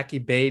 maybe Jackie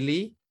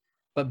Bailey,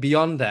 but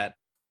beyond that,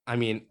 I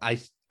mean,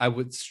 I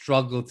would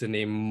struggle to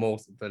name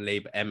most of the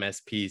Labour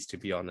MSPs, to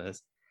be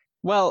honest.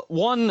 Well,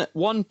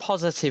 one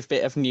positive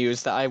bit of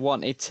news that I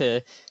wanted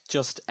to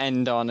just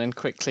end on and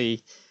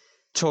quickly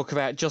talk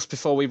about just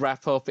before we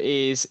wrap up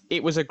is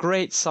it was a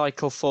great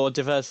cycle for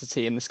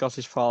diversity in the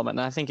Scottish Parliament,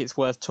 and I think it's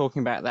worth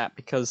talking about that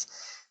because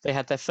they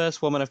had their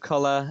first woman of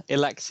colour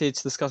elected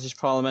to the Scottish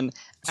Parliament.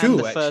 Two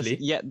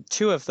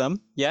of them,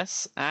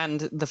 yes,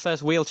 and the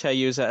first wheelchair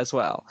user as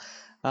well.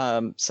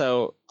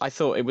 So I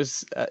thought it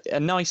was a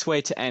nice way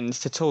to end,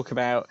 to talk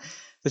about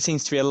there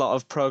seems to be a lot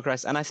of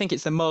progress, and I think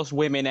it's the most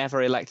women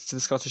ever elected to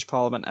the Scottish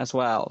Parliament as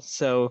well.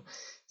 So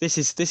this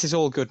is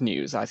all good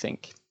news, I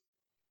think.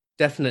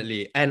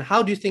 Definitely. And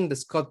how do you think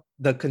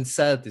the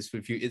Conservatives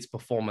review its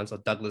performance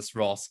of Douglas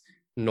Ross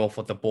north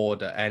of the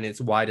border and its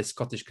wider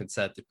Scottish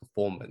Conservative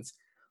performance?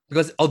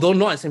 Because although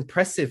not as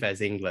impressive as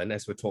England,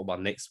 as we'll talk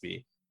about next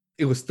week,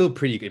 it was still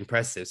pretty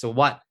impressive. So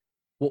what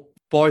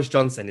Boris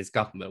Johnson and his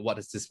government, what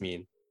does this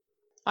mean?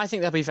 I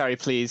think they'll be very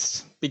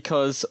pleased,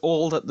 because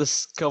all that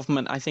this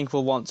government, I think,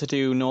 will want to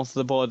do north of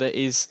the border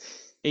is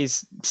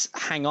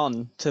hang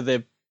on to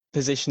the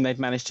position they've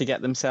managed to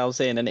get themselves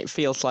in, and it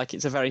feels like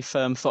it's a very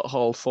firm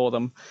foothold for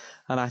them,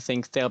 and I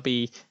think they'll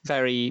be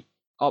very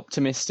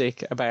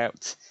optimistic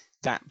about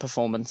that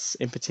performance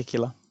in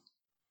particular.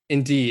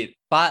 Indeed.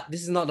 But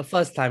this is not the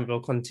first time we'll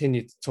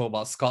continue to talk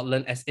about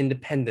Scotland, as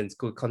independence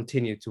could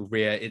continue to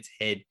rear its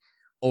head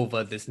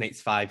over this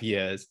next 5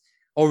 years.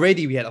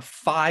 Already, we had a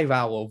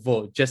 5-hour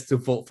vote just to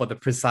vote for the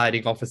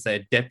presiding officer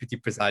and deputy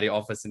presiding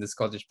officer in the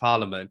Scottish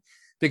Parliament.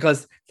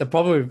 Because the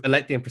problem with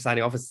electing a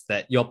presiding officer is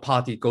that your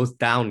party goes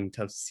down in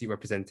terms of seat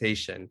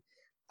representation.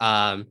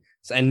 And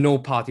no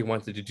party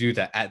wanted to do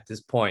that at this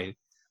point.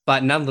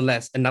 But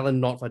nonetheless, another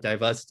nod for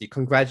diversity.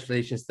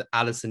 Congratulations to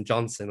Alison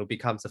Johnson, who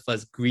becomes the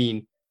first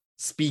Green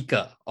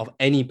Speaker of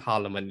any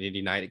parliament in the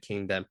United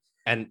Kingdom,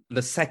 and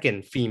the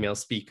second female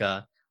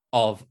Speaker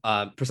of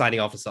presiding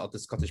officer of the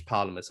Scottish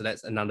Parliament. So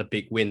that's another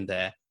big win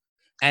there.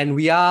 And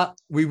we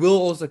will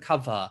also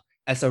cover,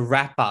 as a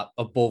wrap up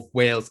of both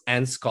Wales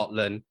and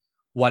Scotland,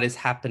 what is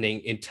happening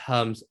in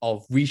terms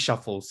of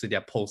reshuffles to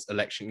their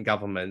post-election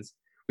governments.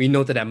 We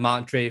noted that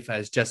Mark Draper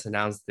has just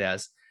announced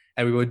theirs,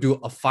 and we will do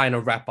a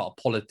final wrap up of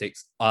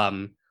politics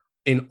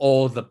in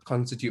all the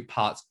constituent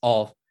parts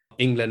of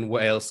England,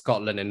 Wales,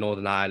 Scotland, and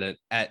Northern Ireland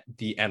at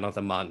the end of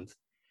the month.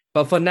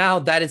 But for now,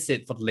 that is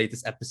it for the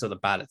latest episode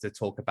of Ballot to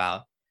talk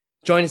about.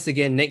 Join us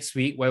again next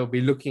week, where we'll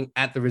be looking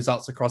at the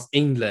results across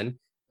England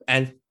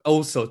and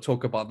also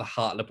talk about the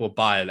Hartlepool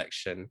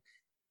by-election.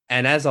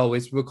 And as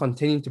always, we'll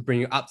continue to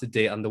bring you up to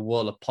date on the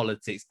world of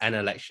politics and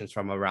elections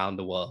from around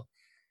the world.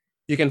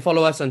 You can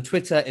follow us on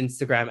Twitter,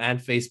 Instagram, and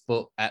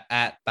Facebook at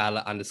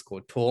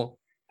 @ballot_talk,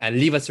 and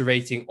leave us a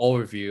rating or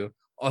review,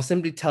 or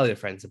simply tell your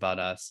friends about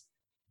us.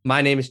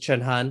 My name is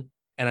Chen Han,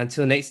 and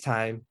until next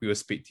time, we will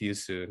speak to you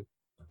soon.